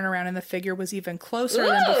said to turn around and the figure was even closer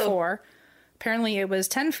than before. Apparently it was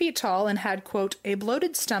 10 feet tall and had, quote, a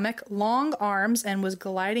bloated stomach, long arms, and was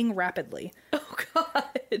gliding rapidly. Oh,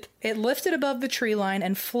 God. It lifted above the tree line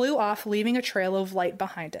and flew off, leaving a trail of light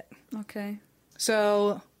behind it. Okay.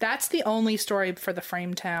 So that's the only story for the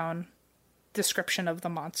Frametown description of the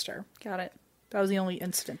monster. Got it. That was the only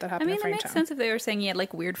incident that happened in Frametown. That makes sense if they were saying he had,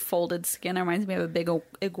 like, weird folded skin. It reminds me of a big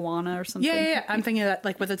iguana or something. Yeah. I'm thinking of that,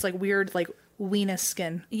 like, with its, like, weird, like, weenus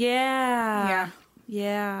skin. Yeah.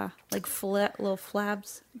 Like little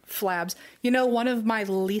flabs. Flabs. You know, one of my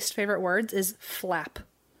least favorite words is flap.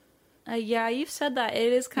 Yeah, you've said that.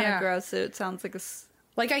 It is kind of gross. It sounds like a...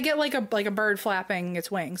 Like, I get, like a bird flapping its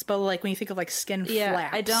wings, but, like, when you think of, like, skin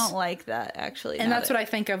flaps. I don't like that, actually. And that's what I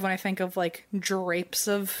think of when I think of, like, drapes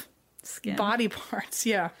of... skin. Body parts,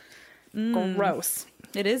 yeah. Gross.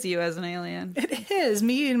 It is you as an alien. It is,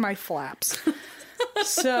 me and my flaps.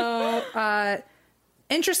 So,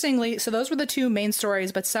 interestingly, so those were the two main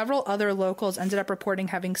stories, but several other locals ended up reporting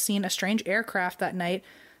having seen a strange aircraft that night.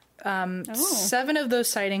 7 of those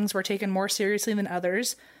sightings were taken more seriously than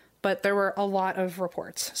others, but there were a lot of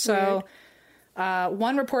reports. So,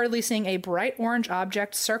 one reportedly seeing a bright orange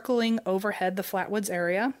object circling overhead the Flatwoods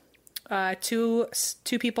area. Two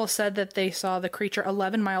people said that they saw the creature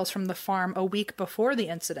 11 miles from the farm a week before the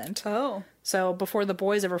incident. Oh. So before the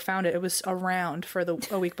boys ever found it, it was around for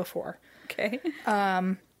a week before. Okay.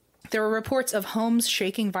 There were reports of homes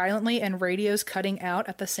shaking violently and radios cutting out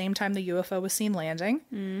at the same time the UFO was seen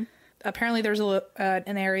landing. Apparently there's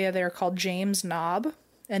an area there called James Knob,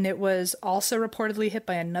 and it was also reportedly hit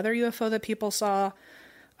by another UFO that people saw.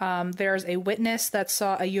 There's a witness that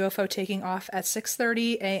saw a UFO taking off at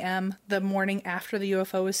 6:30 a.m. the morning after the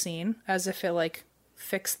UFO was seen, as if it, like,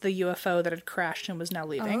 fixed the UFO that had crashed and was now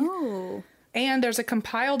leaving. Oh. And there's a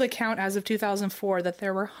compiled account as of 2004 that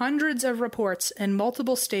there were hundreds of reports in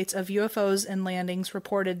multiple states of UFOs and landings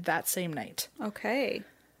reported that same night. Okay.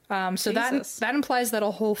 So that implies that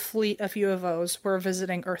a whole fleet of UFOs were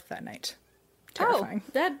visiting Earth that night. Terrifying.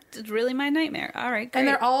 Oh, that's really my nightmare. All right, great. And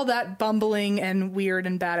they're all that bumbling and weird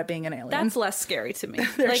and bad at being an alien. That's less scary to me.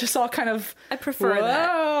 They're like, just all kind of... I prefer that.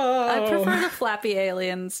 I prefer the flappy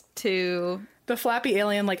aliens to... The flappy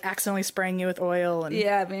alien, like, accidentally spraying you with oil and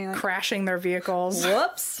being like, crashing their vehicles.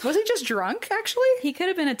 Whoops. Was he just drunk, actually? He could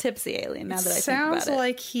have been a tipsy alien, now that I think about it. Sounds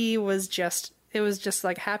like he was just... It was just,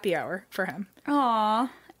 like, happy hour for him. Aw.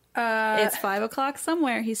 It's 5 o'clock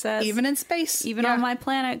somewhere, he says. Even in space. Even on my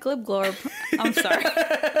planet, Glibglorb. I'm sorry.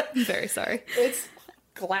 I'm very sorry. It's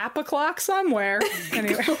glap o'clock somewhere.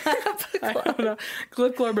 Anyway. I don't know.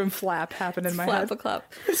 Glibglorb and flap happened in my head.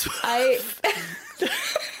 Flap-a-clop.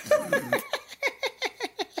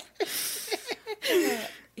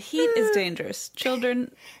 Heat is dangerous.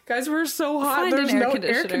 Children... Guys, we're so hot. Find There's an no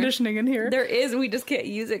air conditioning in here. There is. We just can't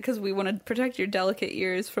use it because we want to protect your delicate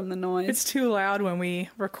ears from the noise. It's too loud when we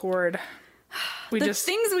record.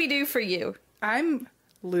 Things we do for you. I'm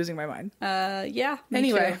losing my mind. Yeah.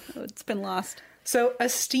 Anyway. Too. It's been lost. So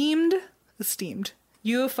esteemed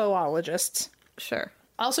UFOologists. Sure.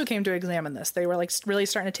 Also came to examine this. They were, like, really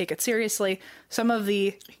starting to take it seriously. Some of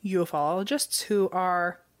the UFOologists who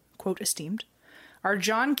are, quote, esteemed, are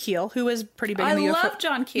John Keel, who is pretty big in the UFO. I love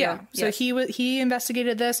John Keel. Yeah. So yes. he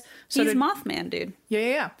investigated this. So he's Mothman, dude.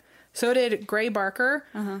 Yeah. So did Gray Barker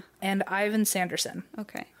and Ivan Sanderson.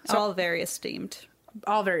 Okay. So all very esteemed.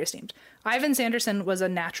 all very esteemed. Ivan Sanderson was a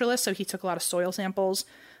naturalist, so he took a lot of soil samples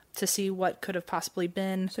to see what could have possibly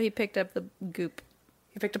been. So he picked up the goop.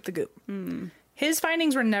 He picked up the goop. His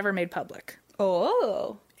findings were never made public.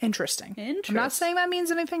 Oh. Interesting. I'm not saying that means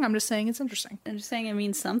anything. I'm just saying it's interesting. I'm just saying it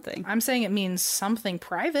means something. I'm saying it means something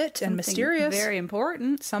private and mysterious. Very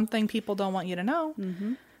important. Something people don't want you to know.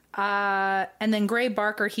 And then Gray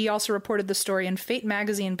Barker, he also reported the story in Fate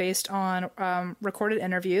magazine based on recorded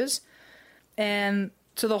interviews. And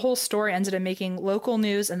so the whole story ended up making local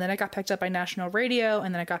news, and then it got picked up by national radio,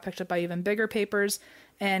 and then it got picked up by even bigger papers.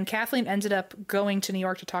 And Kathleen ended up going to New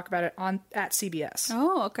York to talk about it at CBS.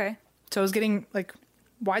 Oh, okay. So it was getting like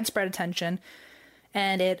widespread attention,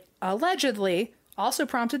 and it allegedly also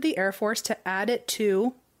prompted the Air Force to add it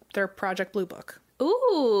to their Project Blue Book.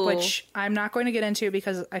 Ooh. Which I'm not going to get into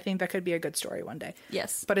because I think that could be a good story one day.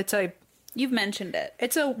 Yes. But You've mentioned it.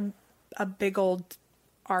 It's a big old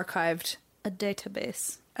archived... A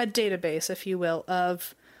database. A database, if you will,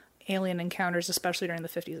 of alien encounters, especially during the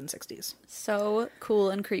 50s and 60s. So cool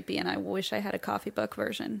and creepy, and I wish I had a coffee book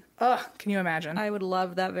version. Ugh, can you imagine? I would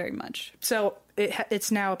love that very much. So it's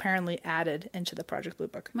now apparently added into the Project Blue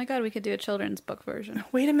Book. Oh my god, we could do a children's book version.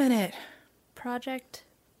 Wait a minute. Project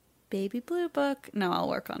Baby Blue Book. No, I'll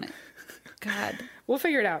work on it. God. We'll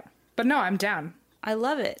figure it out. But no, I'm down. I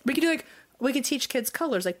love it. We could teach kids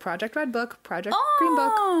colors like Project Red Book, Project Green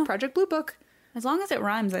Book, Project Blue Book. As long as it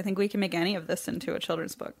rhymes, I think we can make any of this into a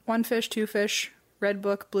children's book. 1 fish, 2 fish, Red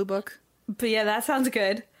Book, Blue Book. But yeah, that sounds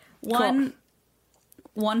good. One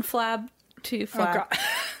flab, 2 flab. Oh,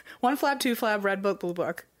 1 flab, 2 flab, Red Book, Blue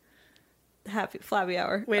Book. Happy Flabby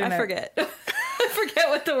Hour. Wait a minute. I forget. I forget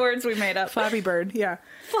what the words we made up. Flabby Bird, yeah.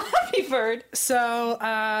 Flabby Bird. So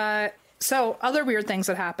other weird things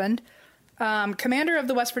that happened. Commander of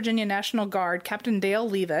the West Virginia National Guard, Captain Dale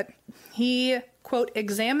Leavitt, he, quote,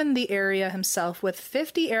 examined the area himself with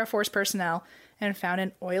 50 Air Force personnel and found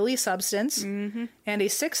an oily substance and a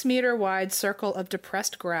 6-meter wide circle of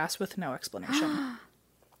depressed grass with no explanation.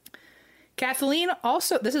 Kathleen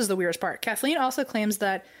also, this is the weirdest part, Kathleen also claims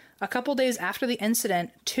that a couple days after the incident,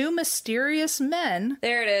 2 mysterious men...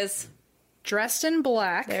 There it is. Dressed in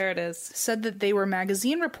black... There it is. ...said that they were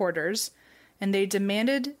magazine reporters, and they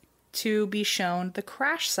demanded to be shown the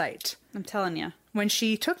crash site. I'm telling you. When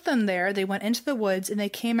she took them there, they went into the woods and they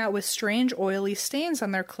came out with strange oily stains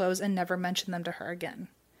on their clothes and never mentioned them to her again.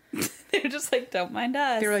 They were just like, don't mind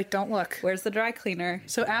us. They were like, don't look. Where's the dry cleaner?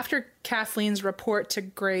 So after Kathleen's report to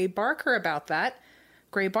Gray Barker about that,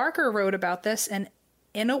 Gray Barker wrote about this and,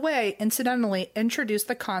 in a way, incidentally, introduced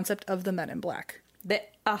the concept of the Men in Black.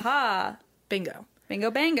 Aha. Bingo. Bingo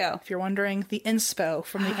bango. If you're wondering, the inspo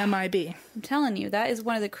from the MIB. I'm telling you, that is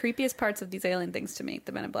one of the creepiest parts of these alien things to me,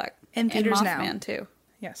 the Men in Black. In theaters and now. Mothman, too.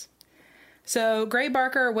 Yes. So Gray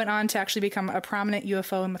Barker went on to actually become a prominent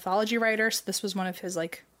UFO and mythology writer. So this was one of his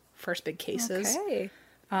first big cases. Okay.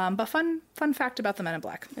 But fun fact about the Men in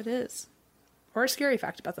Black. It is. Or a scary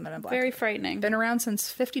fact about the Men in Black. Very frightening. Been around since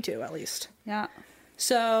 52 at least. Yeah.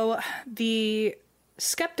 So the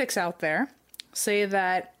skeptics out there say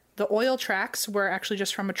that the oil tracks were actually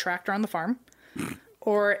just from a tractor on the farm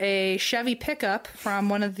or a Chevy pickup from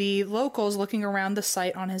one of the locals looking around the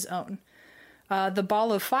site on his own. The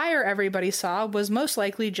ball of fire everybody saw was most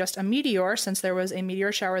likely just a meteor, since there was a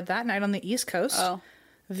meteor shower that night on the East Coast. Oh.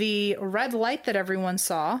 The red light that everyone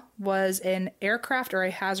saw was an aircraft or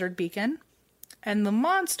a hazard beacon. And the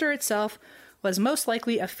monster itself was most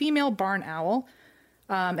likely a female barn owl.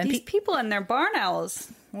 And These people and their barn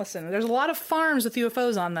owls. Listen, there's a lot of farms with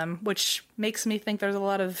UFOs on them, which makes me think there's a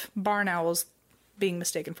lot of barn owls being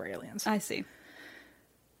mistaken for aliens. I see.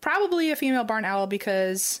 Probably a female barn owl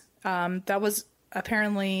because that was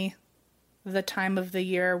apparently the time of the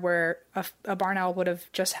year where a barn owl would have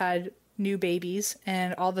just had new babies,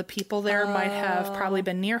 and all the people there might have probably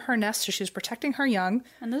been near her nest, so she was protecting her young.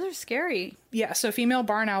 And those are scary. Yeah, so female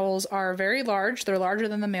barn owls are very large. They're larger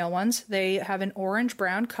than the male ones. They have an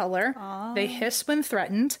orange-brown color. They hiss when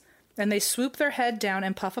threatened, and they swoop their head down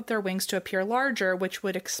and puff up their wings to appear larger, which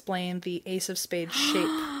would explain the Ace of Spades shape.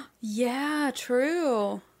 Yeah,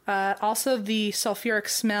 true. Also, the sulfuric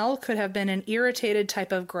smell could have been an irritated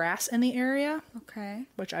type of grass in the area. Okay.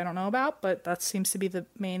 Which I don't know about, but that seems to be the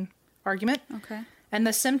main argument. Okay. And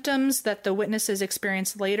the symptoms that the witnesses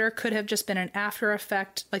experienced later could have just been an after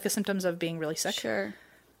effect, like the symptoms of being really sick. Sure.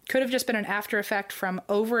 Could have just been an after effect from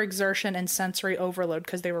overexertion and sensory overload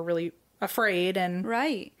because they were really afraid. And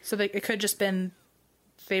right. So it could just been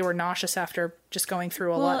they were nauseous after just going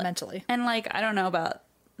through a lot mentally. And I don't know about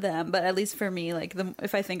them, but at least for me,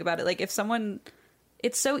 if I think about it, if someone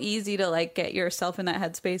it's so easy to like get yourself in that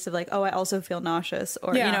headspace of like, oh, I also feel nauseous,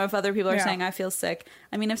 or Yeah. you know, if other people are Yeah. saying I feel sick.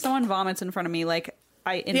 I mean, if someone vomits in front of me, like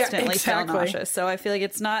I instantly feel nauseous. So I feel like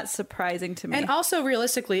it's not surprising to me. And also,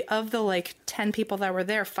 realistically, of the like 10 people that were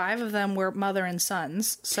there, 5 of them were mother and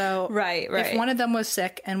sons. So Right. if one of them was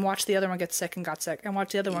sick and watched the other one get sick and got sick, and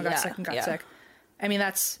watched the other one got Yeah, sick and got yeah. sick, I mean,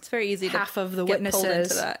 that's It's very easy to half of the get pulled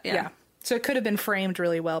witnesses. into that, yeah. So it could have been framed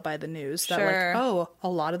really well by the news that Sure. like, oh, a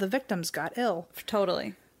lot of the victims got ill.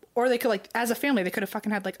 Totally. Or they could like, as a family, they could have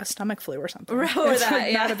fucking had like a stomach flu or something. Or It's that,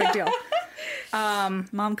 like, not yeah. a big deal.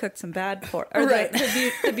 Mom cooked some bad pork. Or Right.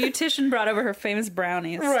 the beautician brought over her famous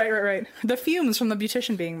brownies. Right. The fumes from the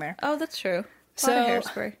beautician being there. Oh, that's true. A So lot of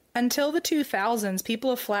hairspray. until the 2000s,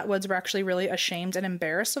 people of Flatwoods were actually really ashamed and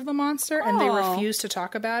embarrassed of the monster, and they Oh. refused to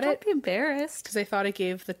talk about Don't it be embarrassed. because they thought it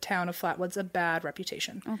gave the town of Flatwoods a bad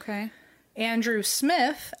reputation. Okay. Andrew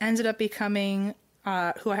Smith ended up becoming,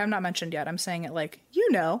 who I have not mentioned yet. I'm saying it like, you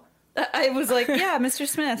know. I was like, yeah, Mr.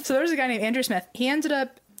 Smith. So there's a guy named Andrew Smith. He ended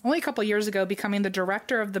up only a couple years ago becoming the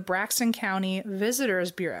director of the Braxton County Visitors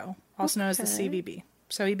Bureau, also known as the CVB.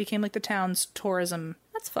 So he became like the town's tourism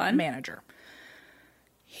That's fun. manager.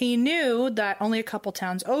 He knew that only a couple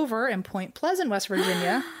towns over in Point Pleasant, West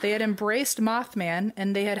Virginia, they had embraced Mothman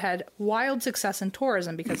and they had had wild success in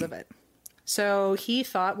tourism because of it. So he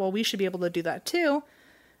thought, well, we should be able to do that too.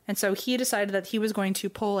 And so he decided that he was going to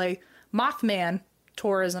pull a Mothman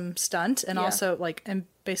tourism stunt and Yeah. also like and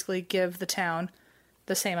basically give the town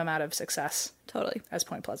the same amount of success Totally. as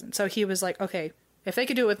Point Pleasant. So he was like, okay, if they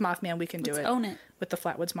could do it with Mothman, we can do Let's it own it. with the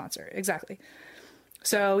Flatwoods monster. Exactly.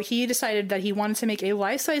 So he decided that he wanted to make a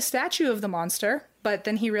life-size statue of the monster, but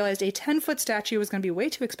then he realized a 10-foot statue was going to be way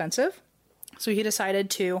too expensive. So he decided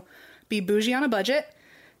to be bougie on a budget,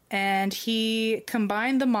 and he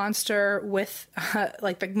combined the monster with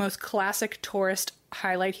like the most classic tourist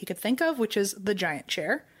highlight he could think of, which is the giant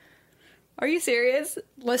chair. Are you serious?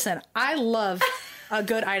 Listen, I love a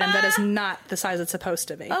good item that is not the size it's supposed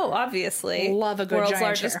to be. Oh, obviously. Love a good World's giant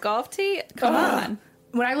largest chair. golf tee? Come on.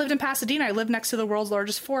 When I lived in Pasadena, I lived next to the world's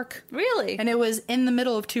largest fork. Really? And it was in the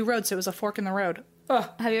middle of 2 roads, so it was a fork in the road. Ugh.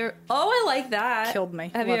 Have you ever... Oh, I like that. Killed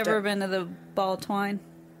me. Have you Loved ever it. been to the ball twine?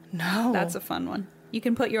 No. That's a fun one. You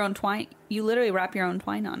can put your own twine. You literally wrap your own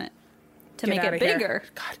twine on it to Get make outta it here. bigger.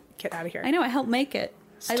 God, get out of here. I know. I helped make it.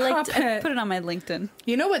 I Stop I it. put it on my LinkedIn.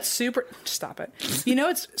 You know what's super... Stop it. You know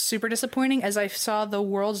what's super disappointing? As I saw the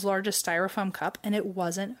world's largest styrofoam cup, and it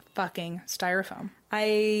wasn't fucking styrofoam.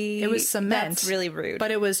 It was cement. That's really rude.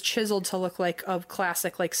 But it was chiseled to look like a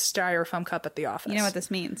classic like styrofoam cup at the office. you know what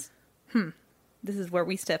this means? This is where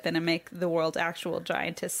we step in and make the world's actual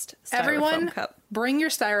giantest styrofoam Everyone, cup. bring your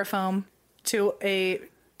styrofoam to a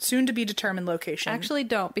soon-to-be-determined location. Actually,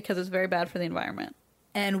 don't, because it's very bad for the environment.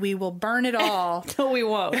 And we will burn it all. No, we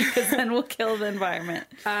won't, because then we'll kill the environment.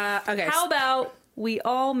 Okay. How about we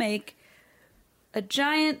all make a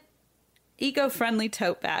giant eco-friendly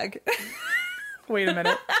tote bag? Wait a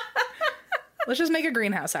minute. Let's just make a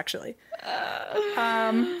greenhouse, actually.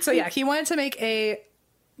 So yeah, he wanted to make he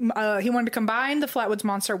wanted to combine the Flatwoods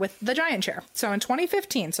monster with the giant chair. So in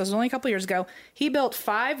 2015, so it was only a couple years ago, he built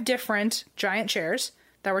 5 different giant chairs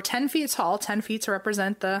that were 10 feet tall, 10 feet to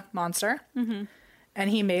represent the monster. Mm-hmm. And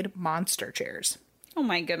he made monster chairs. Oh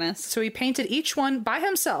my goodness. So he painted each one by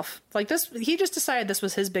himself. Like this, he just decided this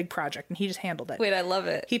was his big project and he just handled it. Wait, I love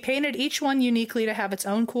it. He painted each one uniquely to have its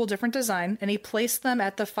own cool different design, and he placed them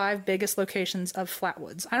at the 5 biggest locations of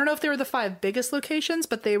Flatwoods. I don't know if they were the 5 biggest locations,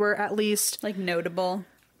 but they were at least Like notable.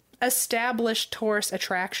 established tourist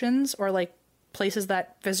attractions or like places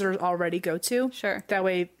that visitors already go to. Sure. That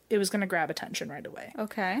way it was going to grab attention right away.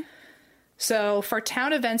 Okay. So for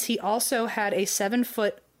town events, he also had a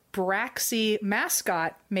 7-foot Braxy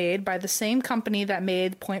mascot made by the same company that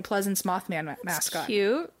made Point Pleasant's Mothman mascot.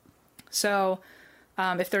 Cute. So,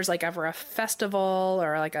 if there's like ever a festival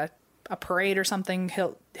or like a parade or something,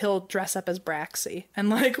 he'll dress up as Braxy and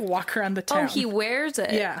like walk around the town. Oh, he wears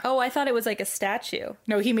it. Yeah. Oh, I thought it was like a statue.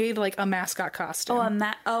 No, he made like a mascot costume.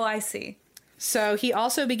 Oh, I see. So he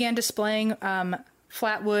also began displaying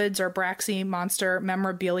Flatwoods or Braxy monster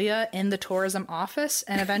memorabilia in the tourism office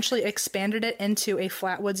and eventually expanded it into a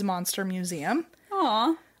Flatwoods monster museum.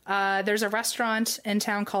 Aw. There's a restaurant in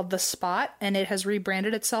town called The Spot, and it has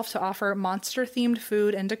rebranded itself to offer monster-themed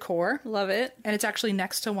food and decor. Love it. And it's actually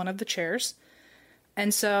next to one of the chairs.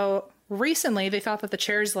 And so recently they thought that the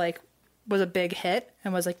chairs like was a big hit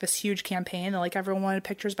and was like this huge campaign. And like everyone wanted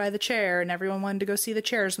pictures by the chair and everyone wanted to go see the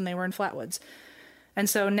chairs when they were in Flatwoods. And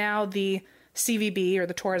so now the CVB or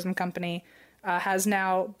the tourism company has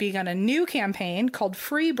now begun a new campaign called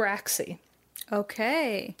Free Braxy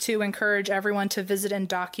Okay. to encourage everyone to visit and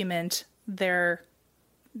document their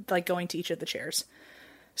like going to each of the chairs.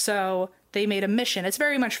 So they made a mission. It's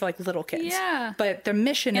very much for like little kids. Yeah. But the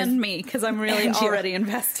mission is... And me, because I'm really And you. already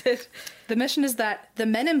invested. The mission is that the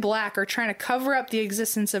men in black are trying to cover up the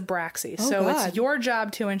existence of Braxy. Oh, so God. it's your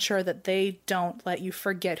job to ensure that they don't let you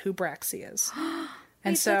forget who Braxy is.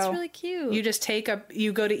 And Wait, so that's really cute. you just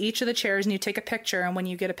you go to each of the chairs and you take a picture. And when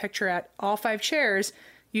you get a picture at all 5 chairs,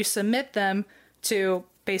 you submit them to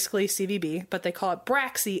basically CVB, but they call it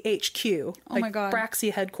Braxy HQ. Oh my God.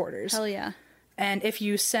 Braxy headquarters. Hell yeah. And if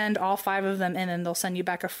you send all 5 of them in, then they'll send you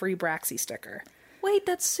back a free Braxy sticker. Wait,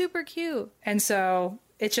 that's super cute. And so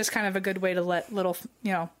it's just kind of a good way to let little,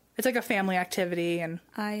 it's like a family activity. And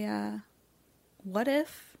What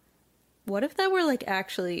if that were like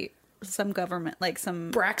actually some government, like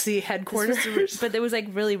some Braxy headquarters. but it was like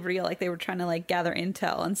really real, like they were trying to like gather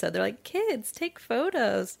intel, and so they're like, kids, take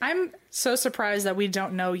photos. I'm so surprised that we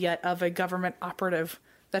don't know yet of a government operative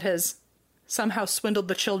that has somehow swindled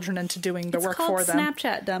the children into doing the It's work called for them.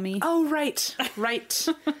 Snapchat, dummy. Oh, right.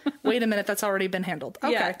 Wait a minute, that's already been handled.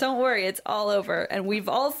 Okay. Yeah, don't worry, it's all over, and we've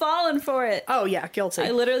all fallen for it. Oh, yeah, guilty. I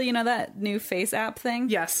literally, that new face app thing?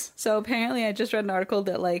 Yes. So apparently I just read an article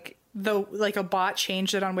that like... Like a bot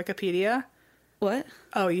changed it on Wikipedia. What?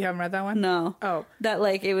 Oh, you haven't read that one? No. Oh. That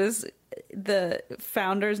like it was the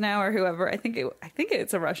founders now or whoever, I think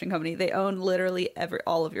it's a Russian company. They own literally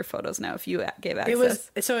all of your photos now if you gave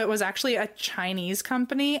access. It was actually a Chinese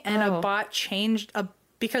company, and a bot changed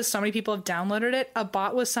because so many people have downloaded it, a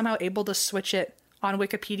bot was somehow able to switch it on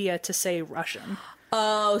Wikipedia to say Russian.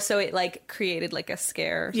 Oh, so it like created like a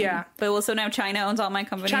scare. Or Yeah. But so now China owns all my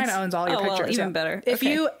companies. China owns all your pictures. Well, even yeah. better. If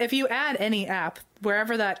Okay. you add any app,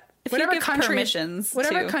 whatever you give permissions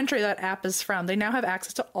whatever to- country that app is from, they now have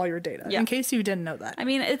access to all your data. Yeah. In case you didn't know that. I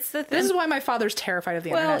mean, it's the thing. This is why my father's terrified of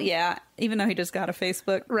the Well, internet. yeah, even though he just got a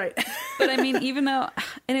Facebook. Right. But I mean, even though,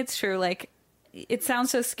 and it's true, like, it sounds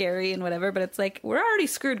so scary and whatever, but it's like, we're already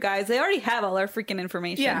screwed, guys. They already have all our freaking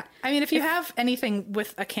information. Yeah. I mean, if you have anything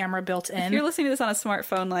with a camera built If in, you're listening to this on a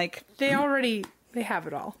smartphone, like, they have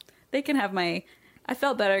it all. they can have my, I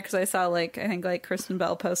felt better because I saw, like, I think, like, Kristen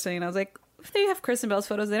Bell posting, and I was like, if they have Kristen Bell's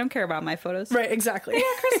photos, they don't care about my photos. Right, exactly. They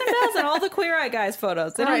got Kristen Bell's and all the Queer Eye guys'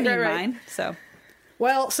 photos. They don't need mine. So,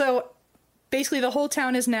 Well, so basically the whole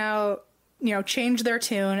town is now, changed their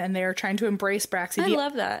tune, and they're trying to embrace Braxy. I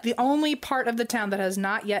love that. The only part of the town that has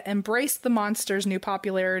not yet embraced the monster's new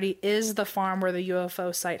popularity is the farm where the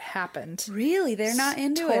UFO site happened. really, they're not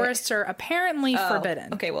into Tourists are apparently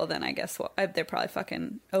forbidden. Okay, well then I guess they're probably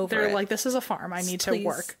fucking over They're it. like, this is a farm. I need to Please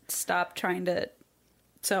work. Stop trying to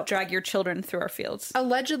So drag your children through our fields.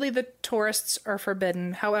 allegedly the tourists are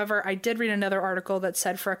forbidden. However, I did read another article that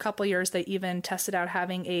said for a couple years they even tested out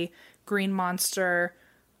having a green monster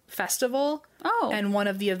festival. Oh. And one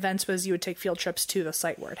of the events was you would take field trips to the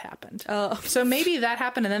site where it happened. Oh. So maybe that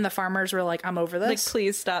happened, and then the farmers were like, I'm over this. Like,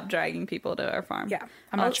 please stop dragging people to our farm. Yeah,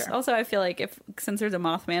 I'm not sure. Also, I feel like since there's a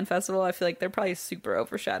Mothman festival, I feel like they're probably super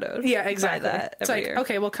overshadowed. Yeah, by exactly. that It's every like, year.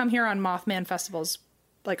 okay, well, come here on Mothman festivals,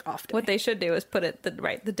 like, off day. What they should do is put it the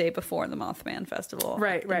day before the Mothman festival.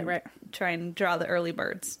 Right. Try and draw the early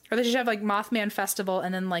birds. Or they should have, like, Mothman festival,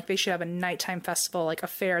 and then, like, they should have a nighttime festival, like a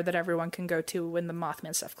fair that everyone can go to when the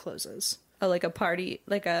Mothman stuff closes. Oh, like a party,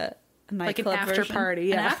 like a nightclub after version. party,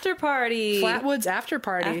 yeah. An after party. Flatwoods after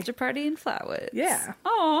party. After party in Flatwoods. Yeah.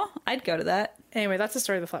 Oh, I'd go to that. Anyway, that's the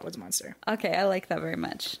story of the Flatwoods Monster. Okay, I like that very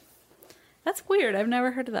much. That's weird. I've never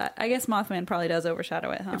heard of that. I guess Mothman probably does overshadow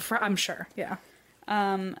it, huh? I'm sure, yeah.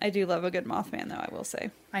 I do love a good Mothman, though, I will say.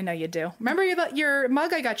 I know you do. Remember your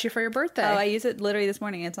mug I got you for your birthday? Oh, I use it literally this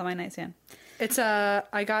morning. It's on my nightstand. It's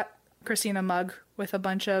I got Christine a mug with a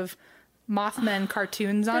bunch of Mothman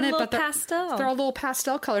cartoons on it, but pastel. they're all little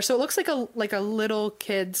pastel colors. So it looks like a little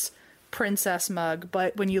kid's princess mug,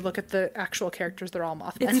 but when you look at the actual characters, they're all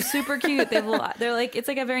Mothman. It's super cute. They're like, it's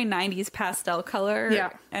like a very 90s pastel color.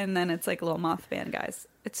 Yeah. And then it's like little Mothman guys.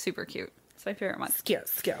 It's super cute. It's my favorite one. Skip.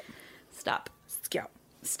 Stop.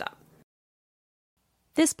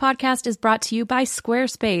 This podcast is brought to you by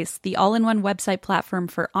Squarespace, the all-in-one website platform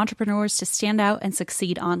for entrepreneurs to stand out and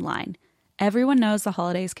succeed online. Everyone knows the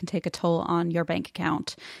holidays can take a toll on your bank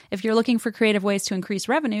account. If you're looking for creative ways to increase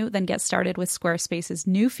revenue, then get started with Squarespace's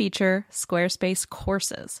new feature, Squarespace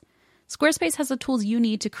Courses. Squarespace has the tools you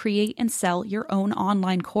need to create and sell your own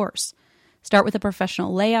online course. Start with a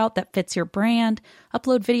professional layout that fits your brand,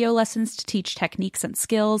 upload video lessons to teach techniques and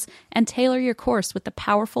skills, and tailor your course with the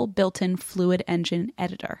powerful built-in Fluid Engine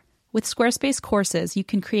editor. With Squarespace Courses, you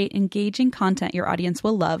can create engaging content your audience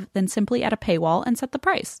will love, then simply add a paywall and set the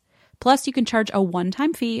price. Plus, you can charge a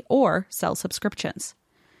one-time fee or sell subscriptions.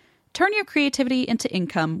 Turn your creativity into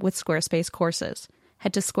income with Squarespace Courses.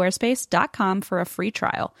 Head to squarespace.com for a free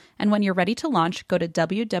trial. And when you're ready to launch, go to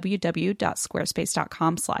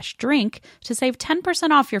www.squarespace.com/drink to save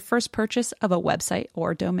 10% off your first purchase of a website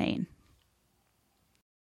or domain.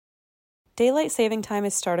 Daylight saving time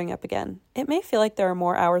is starting up again. It may feel like there are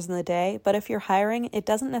more hours in the day, but if you're hiring, it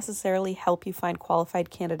doesn't necessarily help you find qualified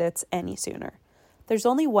candidates any sooner. There's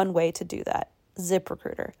only one way to do that: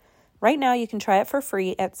 ZipRecruiter. Right now, you can try it for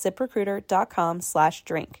free at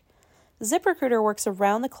ziprecruiter.com/drink. ZipRecruiter works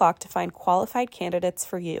around the clock to find qualified candidates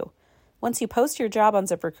for you. Once you post your job on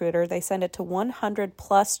ZipRecruiter, they send it to 100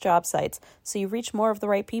 plus job sites so you reach more of the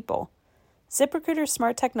right people. ZipRecruiter's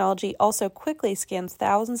smart technology also quickly scans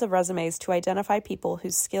thousands of resumes to identify people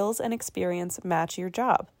whose skills and experience match your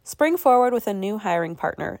job. Spring forward with a new hiring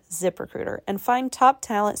partner, ZipRecruiter, and find top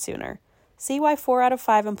talent sooner. See why 4 out of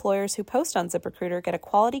 5 employers who post on ZipRecruiter get a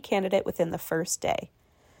quality candidate within the first day.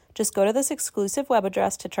 Just go to this exclusive web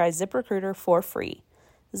address to try ZipRecruiter for free.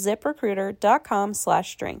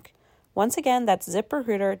 ZipRecruiter.com/drink. Once again, that's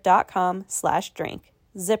ZipRecruiter.com/drink.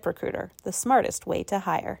 ZipRecruiter, the smartest way to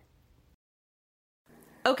hire.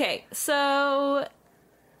 Okay, so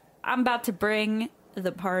I'm about to bring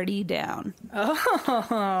the party down.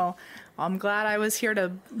 Oh, I'm glad I was here to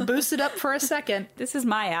boost it up for a second. This is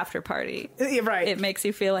my after party. Yeah, right. It makes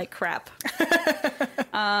you feel like crap.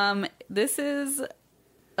 This is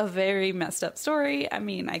a very messed up story. I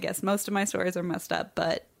mean, I guess most of my stories are messed up,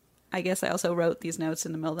 but I guess I also wrote these notes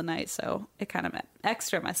in the middle of the night, so it kind of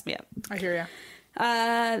extra messed me up. I hear ya.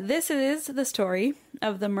 This is the story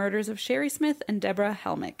of the murders of Sherry Smith and Deborah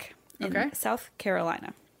Helmick in South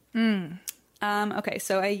Carolina. Okay,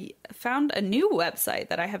 so I found a new website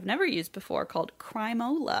that I have never used before called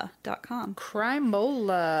Crimola.com.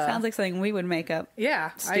 Crimola. Sounds like something we would make up.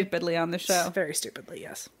 Yeah. Stupidly on the show. Very stupidly,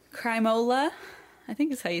 yes. Crimola, I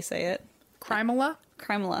think is how you say it. Crimola?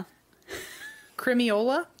 Crimola.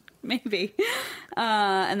 Crimiola? Maybe.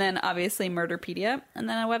 And then obviously Murderpedia, and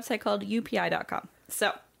then a website called UPI.com.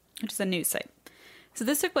 So, which is a news site. So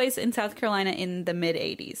this took place in South Carolina in the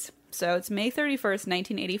mid-'80s. So it's May 31st,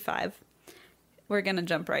 1985. We're going to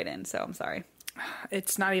jump right in, so I'm sorry.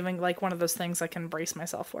 It's not even like one of those things I can brace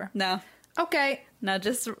myself for. No. Okay. No,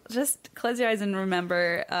 just close your eyes and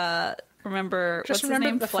remember, what's his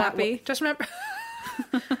name? Flappy? Just remember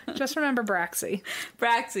Braxy.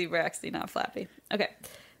 Braxy, not Flappy. Okay.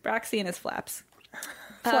 Braxy and his flaps.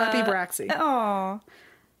 Flappy Braxy. Oh.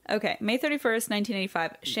 Okay, May 31st,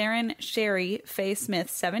 1985, Sherry Faye Smith,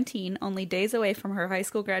 17, only days away from her high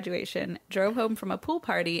school graduation, drove home from a pool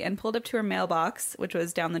party and pulled up to her mailbox, which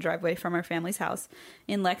was down the driveway from her family's house,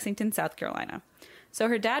 in Lexington, South Carolina. So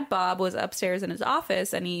her dad, Bob, was upstairs in his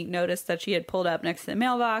office, and he noticed that she had pulled up next to the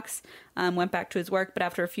mailbox, went back to his work, but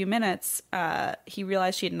after a few minutes, he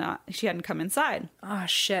realized she hadn't come inside. Oh,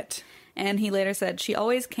 shit. And he later said she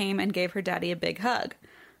always came and gave her daddy a big hug.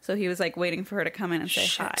 So he was, like, waiting for her to come in and say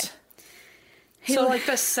hi. So, like,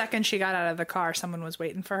 the second she got out of the car, someone was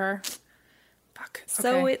waiting for her? Fuck. Okay.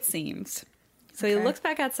 So it seems. So he looks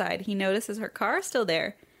back outside. He notices her car is still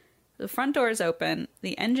there. The front door is open.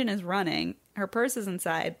 The engine is running. Her purse is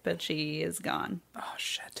inside, but she is gone. Oh,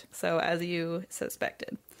 shit. So, as you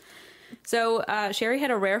suspected. So, Sherry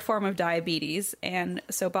had a rare form of diabetes, and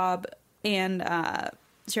so Bob and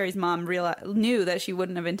Sherry's mom knew that she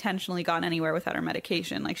wouldn't have intentionally gone anywhere without her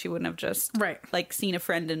medication. Like, she wouldn't have just like seen a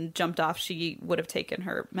friend and jumped off. She would have taken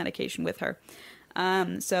her medication with her.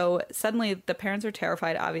 So suddenly the parents are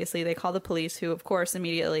terrified. Obviously, they call the police, who of course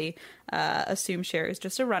immediately assume Sherry's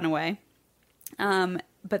just a runaway.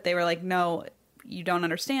 But they were like, no, you don't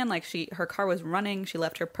understand. Like, her car was running. She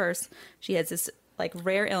left her purse. She has this like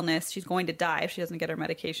rare illness. She's going to die if she doesn't get her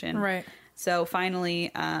medication. Right. So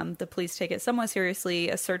finally, the police take it somewhat seriously.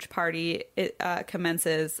 A search party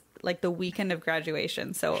commences like the weekend of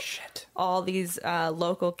graduation. So all these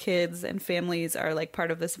local kids and families are like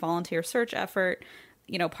part of this volunteer search effort.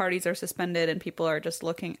 You know, parties are suspended and people are just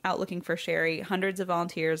looking for Sherry. Hundreds of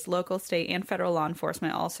volunteers, local, state, and federal law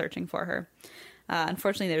enforcement all searching for her.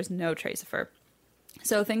 Unfortunately, there's no trace of her.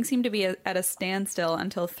 So things seem to be at a standstill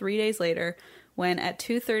until 3 days later, when at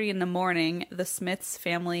 2:30 in the morning, the Smiths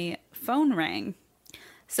family phone rang.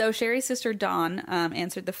 So Sherry's sister Dawn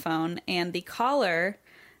answered the phone, and the caller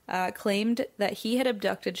claimed that he had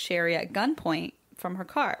abducted Sherry at gunpoint from her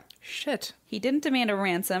car. Shit. He didn't demand a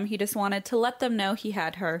ransom. He just wanted to let them know he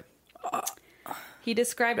had her. He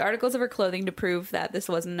described articles of her clothing to prove that this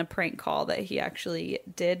wasn't a prank call, that he actually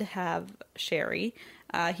did have Sherry.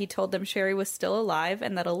 He told them Sherry was still alive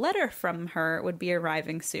and that a letter from her would be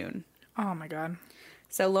arriving soon. Oh, my God.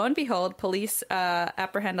 So lo and behold, police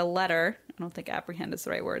apprehend a letter. I don't think apprehend is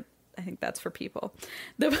the right word. I think that's for people.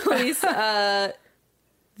 The police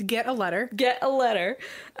Get a letter. Get a letter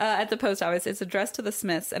at the post office. It's addressed to the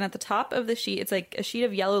Smiths, and at the top of the sheet, it's like a sheet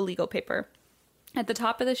of yellow legal paper. At the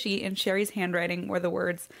top of the sheet, in Sherry's handwriting, were the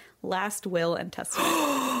words "last will and testament."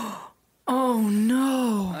 Oh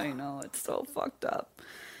no! I know, it's so fucked up.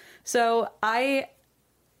 So I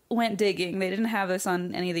went digging. They didn't have this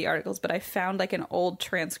on any of the articles, but I found like an old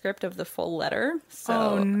transcript of the full letter. So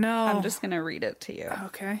oh no! I'm just gonna read it to you.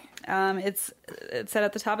 Okay. It said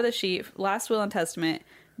at the top of the sheet, "Last will and testament,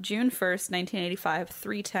 June 1st, 1985,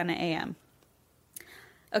 3:10 a.m."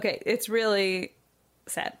 Okay, it's really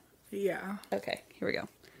sad. Yeah. Okay, here we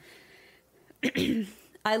go.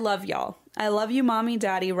 I love y'all. I love you, Mommy,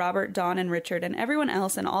 Daddy, Robert, Dawn, and Richard, and everyone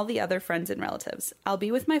else and all the other friends and relatives. I'll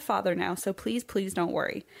be with my father now, so please, please don't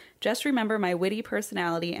worry. Just remember my witty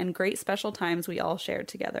personality and great special times we all shared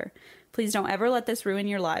together. Please don't ever let this ruin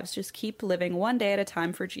your lives. Just keep living one day at a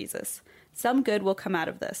time for Jesus. Some good will come out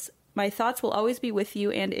of this. My thoughts will always be with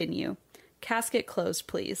you and in you. Casket closed,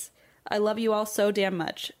 please. I love you all so damn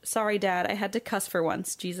much. Sorry, Dad, I had to cuss for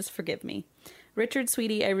once. Jesus forgive me. Richard,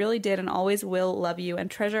 sweetie, I really did and always will love you and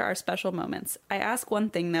treasure our special moments. I ask one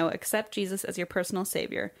thing, though, accept Jesus as your personal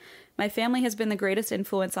savior. My family has been the greatest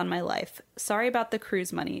influence on my life. Sorry about the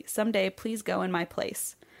cruise money. Someday, please go in my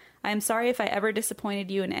place. I am sorry if I ever disappointed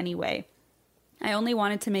you in any way. I only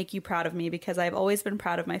wanted to make you proud of me because I have always been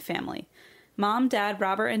proud of my family. Mom, Dad,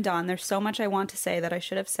 Robert, and Dawn, there's so much I want to say that I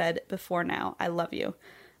should have said before now. I love you.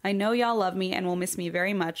 I know y'all love me and will miss me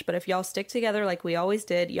very much, but if y'all stick together like we always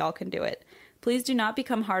did, y'all can do it. Please do not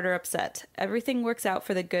become hard or upset. Everything works out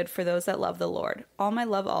for the good for those that love the Lord. All my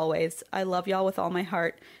love always. I love y'all with all my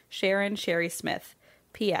heart. Sharon, Sherry Smith.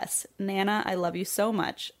 P.S. Nana, I love you so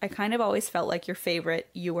much. I kind of always felt like your favorite.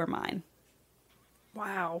 You were mine.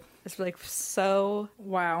 Wow. It's like so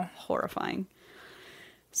horrifying.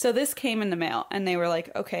 So this came in the mail, and they were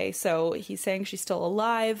like, okay, so he's saying she's still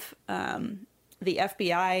alive. The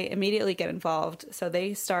FBI immediately get involved. So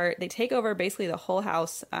they take over basically the whole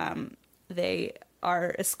house. They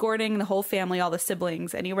are escorting the whole family, all the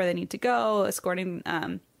siblings, anywhere they need to go, escorting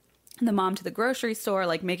the mom to the grocery store,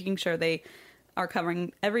 like making sure they are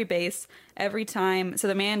covering every base every time. So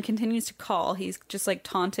the man continues to call. He's just like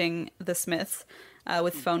taunting the Smiths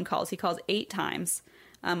with phone calls. He calls 8 times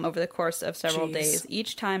over the course of several days,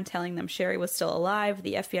 each time telling them Sherry was still alive.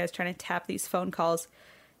 The FBI is trying to tap these phone calls.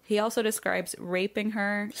 He also describes raping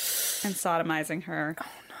her and sodomizing her,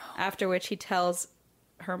 after which he tells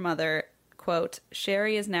her mother, quote,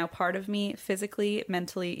 Sherry is now part of me, physically,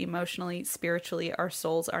 mentally, emotionally, spiritually. Our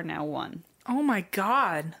souls are now one. Oh my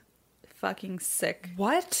God. Fucking sick.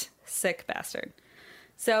 What? Sick bastard.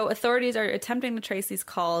 So authorities are attempting to trace these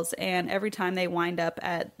calls, and every time they wind up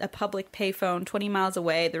at a public payphone 20 miles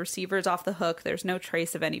away, the receiver's off the hook. There's no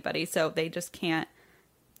trace of anybody, so they just can't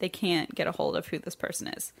get a hold of who this person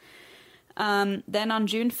is. Then on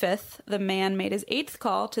June 5th, the man made his 8th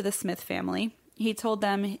call to the Smith family. He told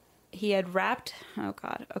them he had wrapped... Oh,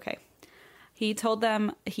 God. Okay. He told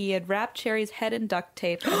them he had wrapped Sherry's head in duct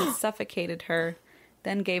tape and suffocated her,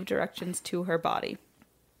 then gave directions to her body.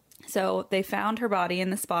 So they found her body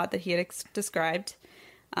in the spot that he had described,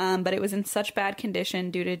 but it was in such bad condition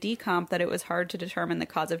due to decomp that it was hard to determine the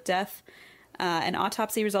cause of death. And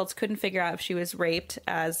autopsy results couldn't figure out if she was raped,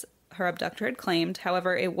 as her abductor had claimed.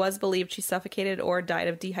 However, it was believed she suffocated or died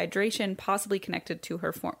of dehydration, possibly connected to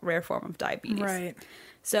her rare form of diabetes. Right.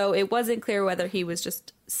 So it wasn't clear whether he was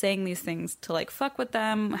just saying these things to, like, fuck with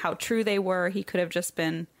them, how true they were. He could have just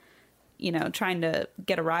been, trying to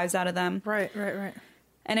get a rise out of them. Right.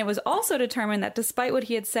 And it was also determined that despite what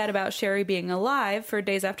he had said about Sherry being alive for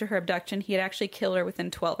days after her abduction, he had actually killed her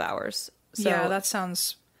within 12 hours. So, yeah, that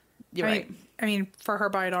sounds... You're right. I mean, for her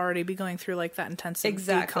body to already be going through, like, that intensive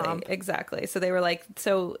decomp. Exactly. So they were like...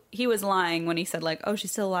 So he was lying when he said, like, oh,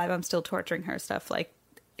 she's still alive, I'm still torturing her, stuff. Like,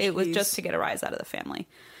 it was just to get a rise out of the family.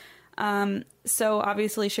 So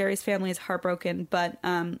obviously Sherry's family is heartbroken, but,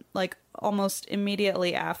 like, almost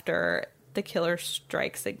immediately after, the killer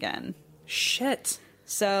strikes again. Shit.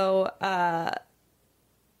 So,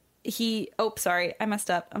 sorry, I messed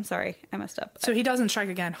up. I'm sorry, I messed up. So he doesn't strike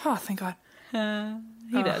again. Oh, thank God.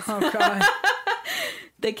 He does. Oh, God.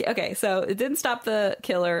 Okay, so it didn't stop the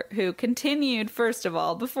killer, who continued, first of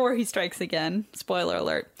all, before he strikes again, spoiler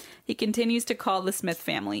alert, he continues to call the Smith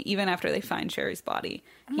family, even after they find Sherry's body.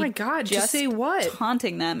 Oh my God, just say what?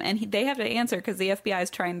 Taunting them, and they have to answer because the FBI is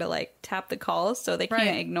trying to, like, tap the calls, so they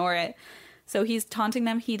can't ignore it. So he's taunting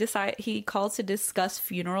them. He calls to discuss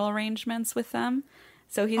funeral arrangements with them.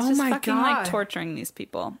 So he's just fucking like torturing these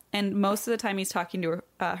people. And most of the time he's talking to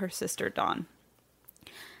her sister, Dawn.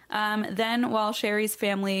 Then while Sherry's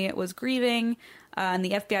family was grieving, and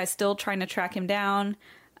the FBI is still trying to track him down,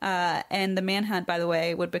 And the manhunt, by the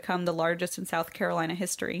way, would become the largest in South Carolina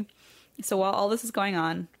history. So while all this is going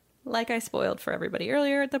on, like I spoiled for everybody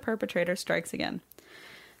earlier, the perpetrator strikes again.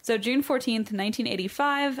 So June 14th,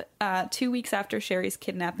 1985, 2 weeks after Sherry's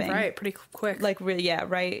kidnapping. Right, pretty quick. Like, really, yeah,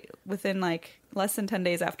 right. Within, like, less than 10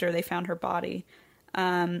 days after they found her body.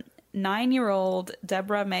 9-year-old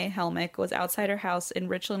Deborah May Helmick was outside her house in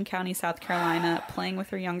Richland County, South Carolina, playing with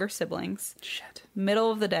her younger siblings. Shit. Middle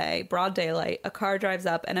of the day, broad daylight, a car drives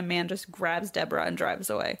up and a man just grabs Deborah and drives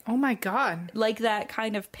away. Oh my God. Like that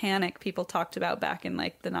kind of panic people talked about back in,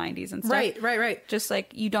 like, the 90s and stuff. Right. Just,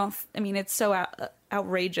 like, you don't... I mean, it's so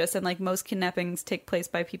outrageous, and, like, most kidnappings take place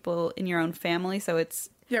by people in your own family, so it's...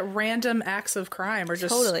 Yeah, random acts of crime are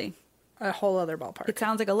just... Totally. A whole other ballpark. It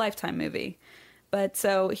sounds like a Lifetime movie. But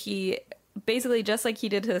so he basically, just like he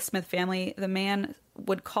did to the Smith family, the man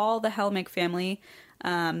would call the Helmick family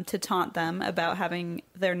to taunt them about having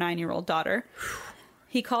their 9-year-old daughter.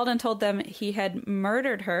 He called and told them he had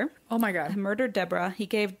murdered her. Oh my God. Murdered Deborah. He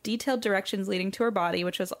gave detailed directions leading to her body,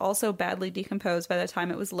 which was also badly decomposed by the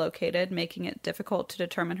time it was located, making it difficult to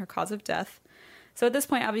determine her cause of death. So at this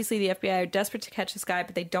point, obviously, the FBI are desperate to catch this guy,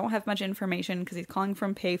 but they don't have much information because he's calling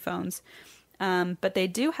from payphones. But they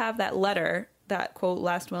do have that letter, that, quote,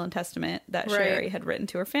 last will and testament that Sherry had written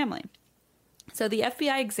to her family. So the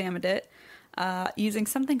FBI examined it using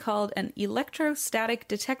something called an electrostatic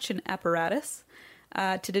detection apparatus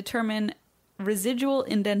to determine residual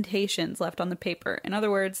indentations left on the paper. In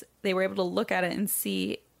other words, they were able to look at it and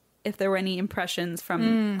see if there were any impressions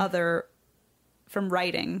from from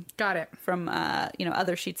writing. Got it. From,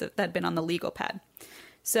 other sheets that had been on the legal pad.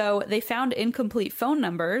 So they found incomplete phone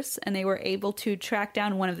numbers, and they were able to track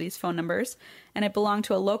down one of these phone numbers, and it belonged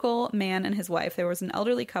to a local man and his wife. There was an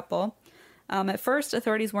elderly couple. At first,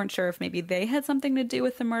 authorities weren't sure if maybe they had something to do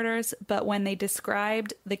with the murders, but when they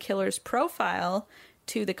described the killer's profile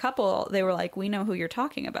to the couple, they were like, we know who you're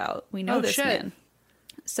talking about. We know this man.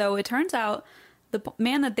 So it turns out the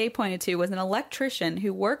man that they pointed to was an electrician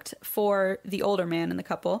who worked for the older man in the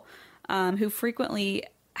couple, who frequently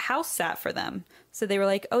house sat for them. So they were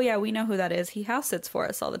like, oh yeah, we know who that is. He house sits for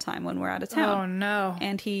us all the time when we're out of town. Oh no.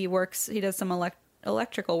 And he does some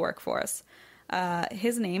electrical work for us.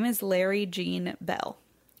 His name is Larry Gene Bell.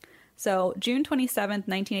 So June 27th,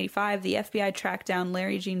 1985, the FBI tracked down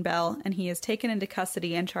Larry Gene Bell, and he is taken into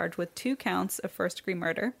custody and charged with 2 counts of first-degree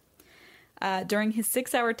murder. During his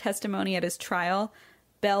 6-hour testimony at his trial,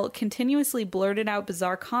 Bell continuously blurted out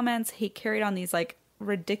bizarre comments. He carried on these, like,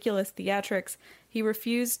 ridiculous theatrics. He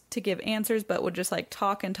refused to give answers, but would just, like,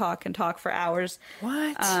 talk and talk and talk for hours.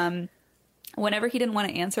 What? Whenever he didn't want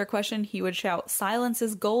to answer a question, he would shout, "Silence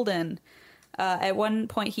is golden." At one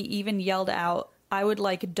point, he even yelled out, "I would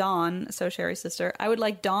like Dawn," so Sherry's sister, "I would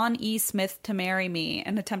like Dawn E. Smith to marry me,"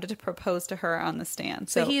 and attempted to propose to her on the stand.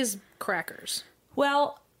 So he's crackers.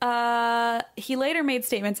 Well, he later made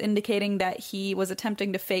statements indicating that he was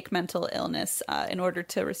attempting to fake mental illness in order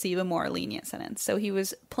to receive a more lenient sentence. So he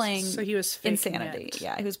was playing insanity. It.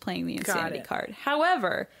 Yeah, he was playing the insanity card.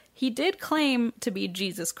 However, he did claim to be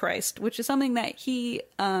Jesus Christ, which is something that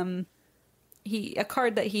a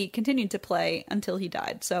card that he continued to play until he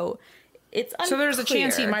died. So it's unclear. So there's a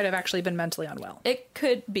chance he might have actually been mentally unwell. It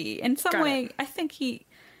could be. In some way, I think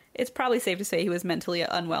it's probably safe to say he was mentally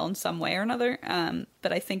unwell in some way or another.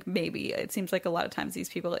 But I think maybe it seems like a lot of times these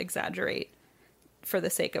people exaggerate for the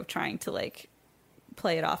sake of trying to, like,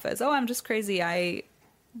 play it off as, oh, I'm just crazy. You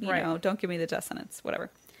know, don't give me the death sentence,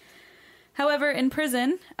 whatever. However, in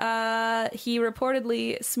prison, he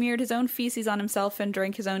reportedly smeared his own feces on himself and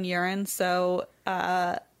drank his own urine. So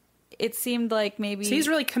it seemed like maybe... So he's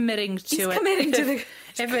really committing to it. He's committing to the...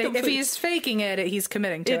 If he's faking it, he's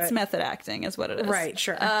committing to it. It's method acting is what it is. Right,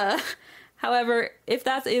 sure. However, if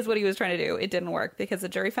that is what he was trying to do, it didn't work because the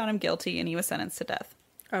jury found him guilty and he was sentenced to death.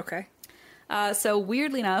 Okay. So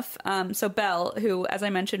weirdly enough, so Bell, who, as I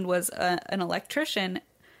mentioned, was an electrician,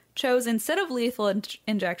 chose instead of lethal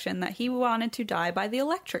injection that he wanted to die by the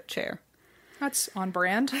electric chair. That's on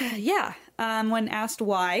brand. Yeah. When asked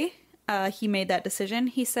why he made that decision,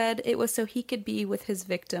 he said it was so he could be with his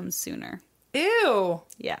victims sooner. Ew.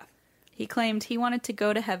 Yeah. He claimed he wanted to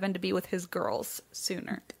go to heaven to be with his girls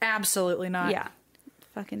sooner. Absolutely not. Yeah.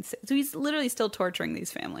 Fucking sick. So he's literally still torturing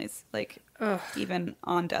these families, like, even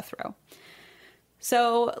on death row.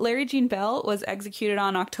 So Larry Gene Bell was executed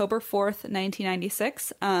on October 4th,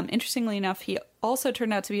 1996. Interestingly enough, he also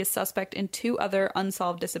turned out to be a suspect in 2 other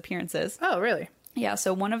unsolved disappearances. Oh, really? Yeah,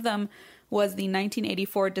 so one of them was the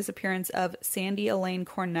 1984 disappearance of Sandy Elaine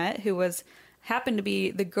Cornett, who was happened to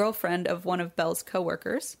be the girlfriend of one of Belle's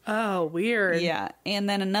coworkers. Oh, weird. Yeah, and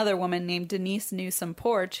then another woman named Denise Newsom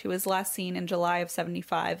Porch, who was last seen in July of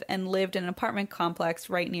 75 and lived in an apartment complex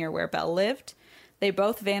right near where Belle lived. They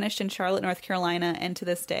both vanished in Charlotte, North Carolina, and to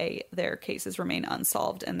this day, their cases remain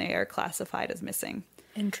unsolved, and they are classified as missing.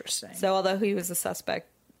 Interesting. So although he was a suspect,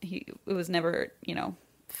 it was never,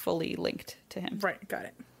 fully linked to him. Right, got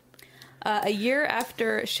it. A year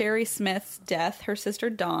after Sherry Smith's death, her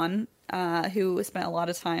sister Dawn, who spent a lot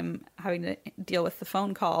of time having to deal with the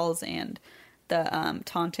phone calls and the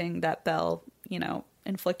taunting that Belle,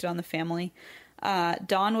 inflicted on the family,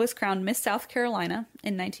 Dawn was crowned Miss South Carolina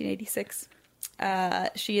in 1986.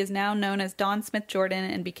 She is now known as Dawn Smith Jordan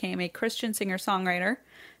and became a Christian singer-songwriter.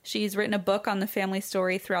 She's written a book on the family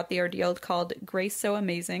story throughout the ordeal called Grace So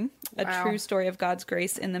Amazing, a true story of God's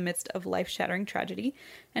grace in the midst of life-shattering tragedy.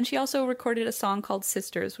 And she also recorded a song called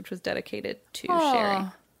Sisters, which was dedicated to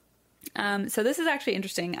Sherry. So this is actually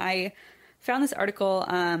interesting. I found this article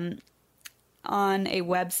on a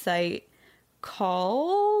website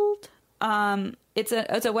called it's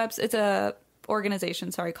a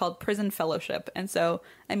organization called Prison Fellowship. And so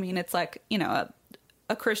it's like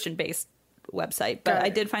a Christian based website, but I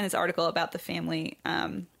did find this article about the family,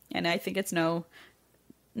 and I think it's no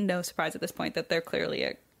surprise at this point that they're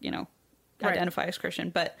clearly identify as Christian,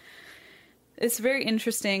 but it's very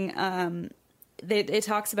interesting. It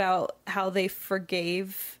talks about how they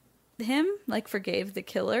forgave him, forgave the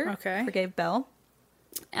killer, forgave Belle.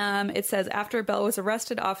 It says, after Belle was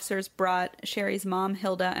arrested, officers brought Sherry's mom,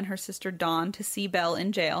 Hilda, and her sister, Dawn, to see Belle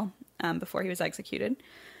in jail before he was executed.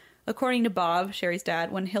 According to Bob, Sherry's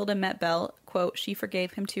dad, when Hilda met Belle, quote, she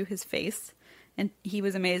forgave him to his face, and he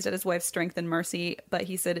was amazed at his wife's strength and mercy, but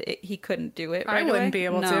he said he couldn't do it right I wouldn't away. be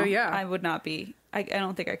able to, yeah. I would not be. I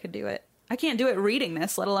don't think I could do it. I can't do it reading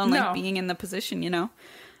this, let alone being in the position,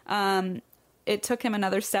 It took him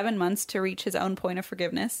another 7 months to reach his own point of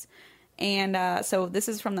forgiveness. And so this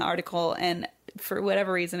is from the article, and for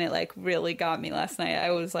whatever reason, it really got me last night.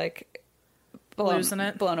 I was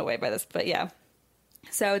blown away by this, but yeah.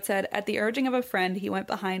 So it said, at the urging of a friend, he went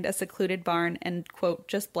behind a secluded barn and, quote,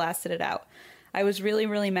 just blasted it out. I was really,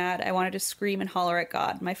 really mad. I wanted to scream and holler at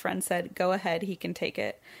God. My friend said, go ahead, he can take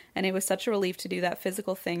it. And it was such a relief to do that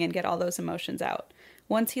physical thing and get all those emotions out.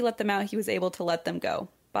 Once he let them out, he was able to let them go.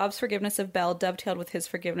 Bob's forgiveness of Belle dovetailed with his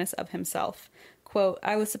forgiveness of himself. Quote,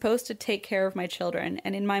 I was supposed to take care of my children,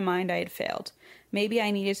 and in my mind I had failed. Maybe I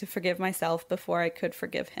needed to forgive myself before I could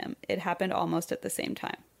forgive him. It happened almost at the same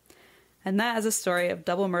time. And that is a story of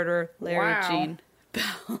double murderer Larry Jean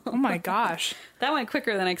Belle. Oh my gosh. That went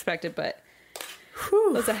quicker than I expected, but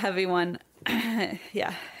it was a heavy one.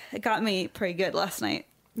 Yeah, it got me pretty good last night.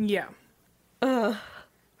 Yeah.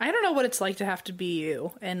 I don't know what it's like to have to be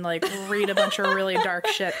you and read a bunch of really dark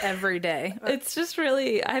shit every day. It's just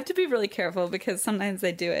really, I have to be really careful because sometimes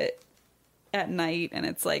I do it at night and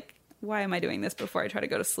it's why am I doing this before I try to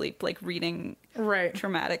go to sleep? Reading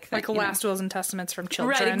traumatic things. Last wills and testaments from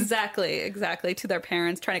children. Right, exactly. To their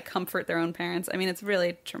parents, trying to comfort their own parents. It's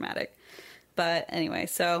really traumatic. But anyway,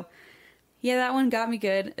 so yeah, that one got me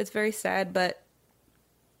good. It's very sad, but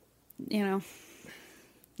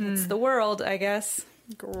it's the world, I guess.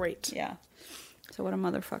 Great. Yeah. So what a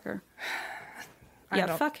motherfucker.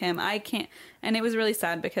 Yeah, fuck him. I can't. And it was really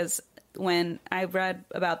sad because when I read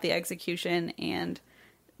about the execution and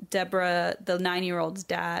Deborah, the 9-year-old's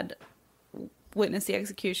dad, witnessed the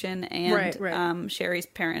execution, and Sherry's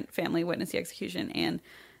family witnessed the execution, and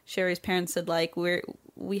Sherry's parents said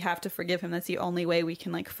we have to forgive him. That's the only way we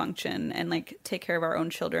can function and take care of our own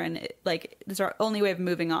children. It's our only way of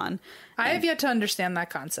moving on. I have yet to understand that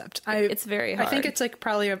concept. It's very hard. I think it's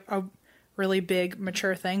probably a really big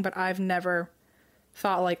mature thing, but I've never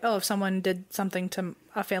thought if someone did something to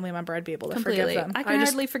a family member, I'd be able to forgive them. I can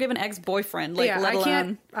hardly forgive an ex-boyfriend. Let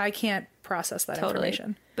alone I can't process that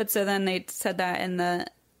information. But so then they said that, and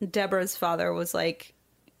Deborah's father was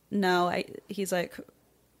no, he's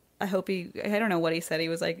I hope I don't know what he said. He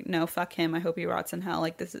was no, fuck him. I hope he rots in hell.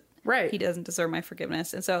 This is right. He doesn't deserve my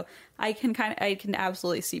forgiveness. And so I can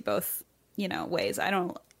absolutely see both, ways.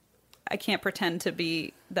 I can't pretend to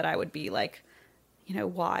be that I would be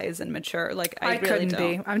wise and mature. I really couldn't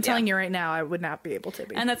don't. be. I'm telling you right now, I would not be able to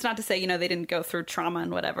be. And that's not to say, they didn't go through trauma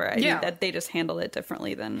and whatever. I mean, that they just handled it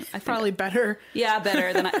differently than I think. Probably better. Yeah,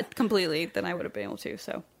 better than completely than I would have been able to.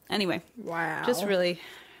 So anyway. Wow. Just really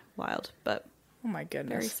wild, but oh my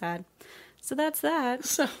goodness. Very sad. So that's that.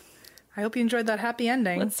 So I hope you enjoyed that happy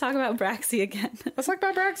ending. Let's talk about Braxy again. Let's talk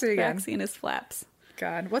about Braxy again. Braxy and his flaps.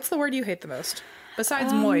 God, what's the word you hate the most?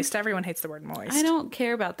 Besides moist, everyone hates the word moist. I don't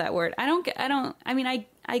care about that word.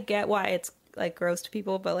 I get why it's like gross to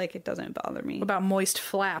people, but like it doesn't bother me. What about moist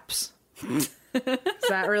flaps? Is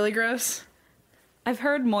that really gross? I've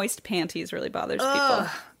heard moist panties really bothers people.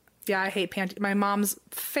 Yeah, I hate panties. My mom's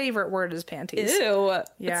favorite word is panties. Ew. Yeah.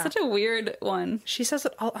 It's such a weird one. She says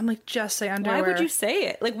it all. I'm like, just say underwear. Why would you say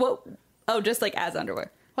it? Like what? Oh, just like as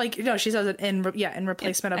underwear. Like, no, she says it in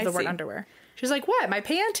replacement of I the word see. underwear. She's like, what? My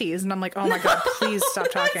panties? And I'm like, oh my God, please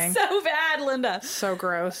stop talking. So bad, Linda. So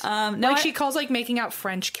gross. No, like she calls like making out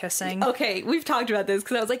French kissing. Okay, we've talked about this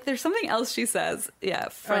because I was like, there's something else she says. Yeah,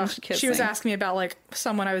 French kissing. She was asking me about like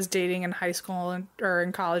someone I was dating in high school or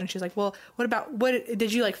in college, and she's like, well, what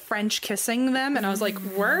did you like French kissing them? And I was like,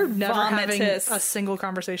 we're never having a single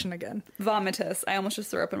conversation again. Vomitus. I almost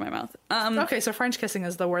just threw up in my mouth. Okay, so French kissing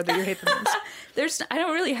is the word that you hate the most. I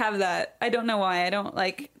don't really have that. I don't know why. I don't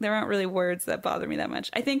like, there aren't really words that bother me that much.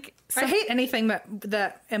 I think I hate anything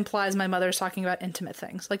that implies my mother's talking about intimate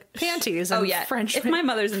things, like panties and French. If my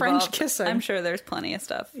mother's French involved, kissing, I'm sure there's plenty of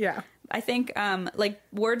stuff. Yeah. I think like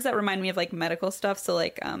words that remind me of like medical stuff. So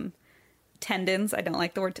like tendons. I don't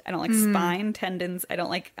like the word. I don't like spine. Tendons. I don't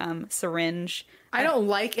like syringe. I don't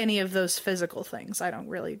like any of those physical things. I don't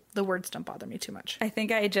really. The words don't bother me too much. I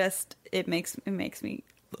think it makes me.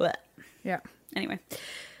 Bleh. Yeah. Anyway,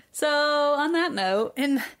 so on that note,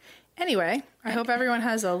 Anyway, I hope everyone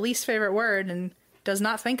has a least favorite word and does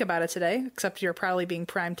not think about it today, except you're probably being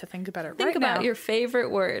primed to think about it think about now. your favorite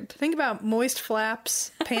word. Think about moist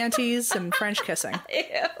flaps, panties, and French kissing.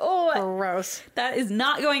 Ew. Gross. That is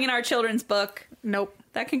not going in our children's book. Nope.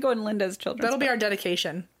 That can go in Linda's children's That'll book. be our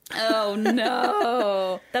dedication. Oh,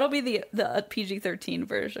 no. That'll be the PG-13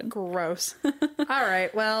 version. Gross. All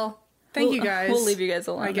right, well, thank you guys. We'll leave you guys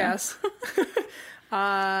alone I guess.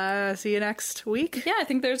 See you next week. Yeah, I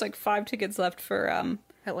think there's like 5 tickets left for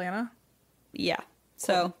Atlanta. Yeah.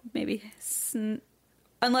 So maybe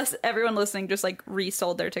unless everyone listening just like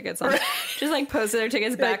resold their tickets on just like posted their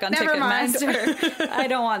tickets back on Never mind. Ticketmaster. I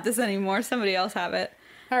don't want this anymore. Somebody else have it.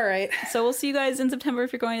 All right. So we'll see you guys in September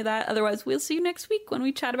if you're going to that. Otherwise, we'll see you next week when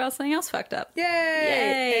we chat about something else fucked up.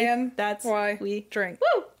 Yay! And that's why we drink.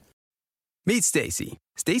 Woo! Meet Stacy.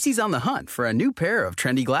 Stacy's on the hunt for a new pair of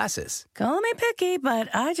trendy glasses. Call me picky, but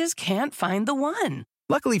I just can't find the one.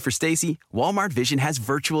 Luckily for Stacy, Walmart Vision has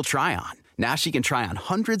virtual try-on. Now she can try on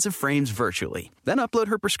hundreds of frames virtually, then upload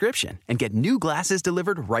her prescription and get new glasses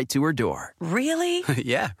delivered right to her door. Really?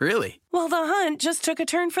 Yeah, really. Well, the hunt just took a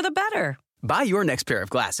turn for the better. Buy your next pair of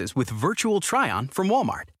glasses with virtual try-on from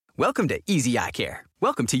Walmart. Welcome to Easy Eye Care.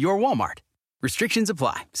 Welcome to your Walmart. Restrictions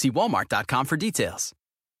apply. See walmart.com for details.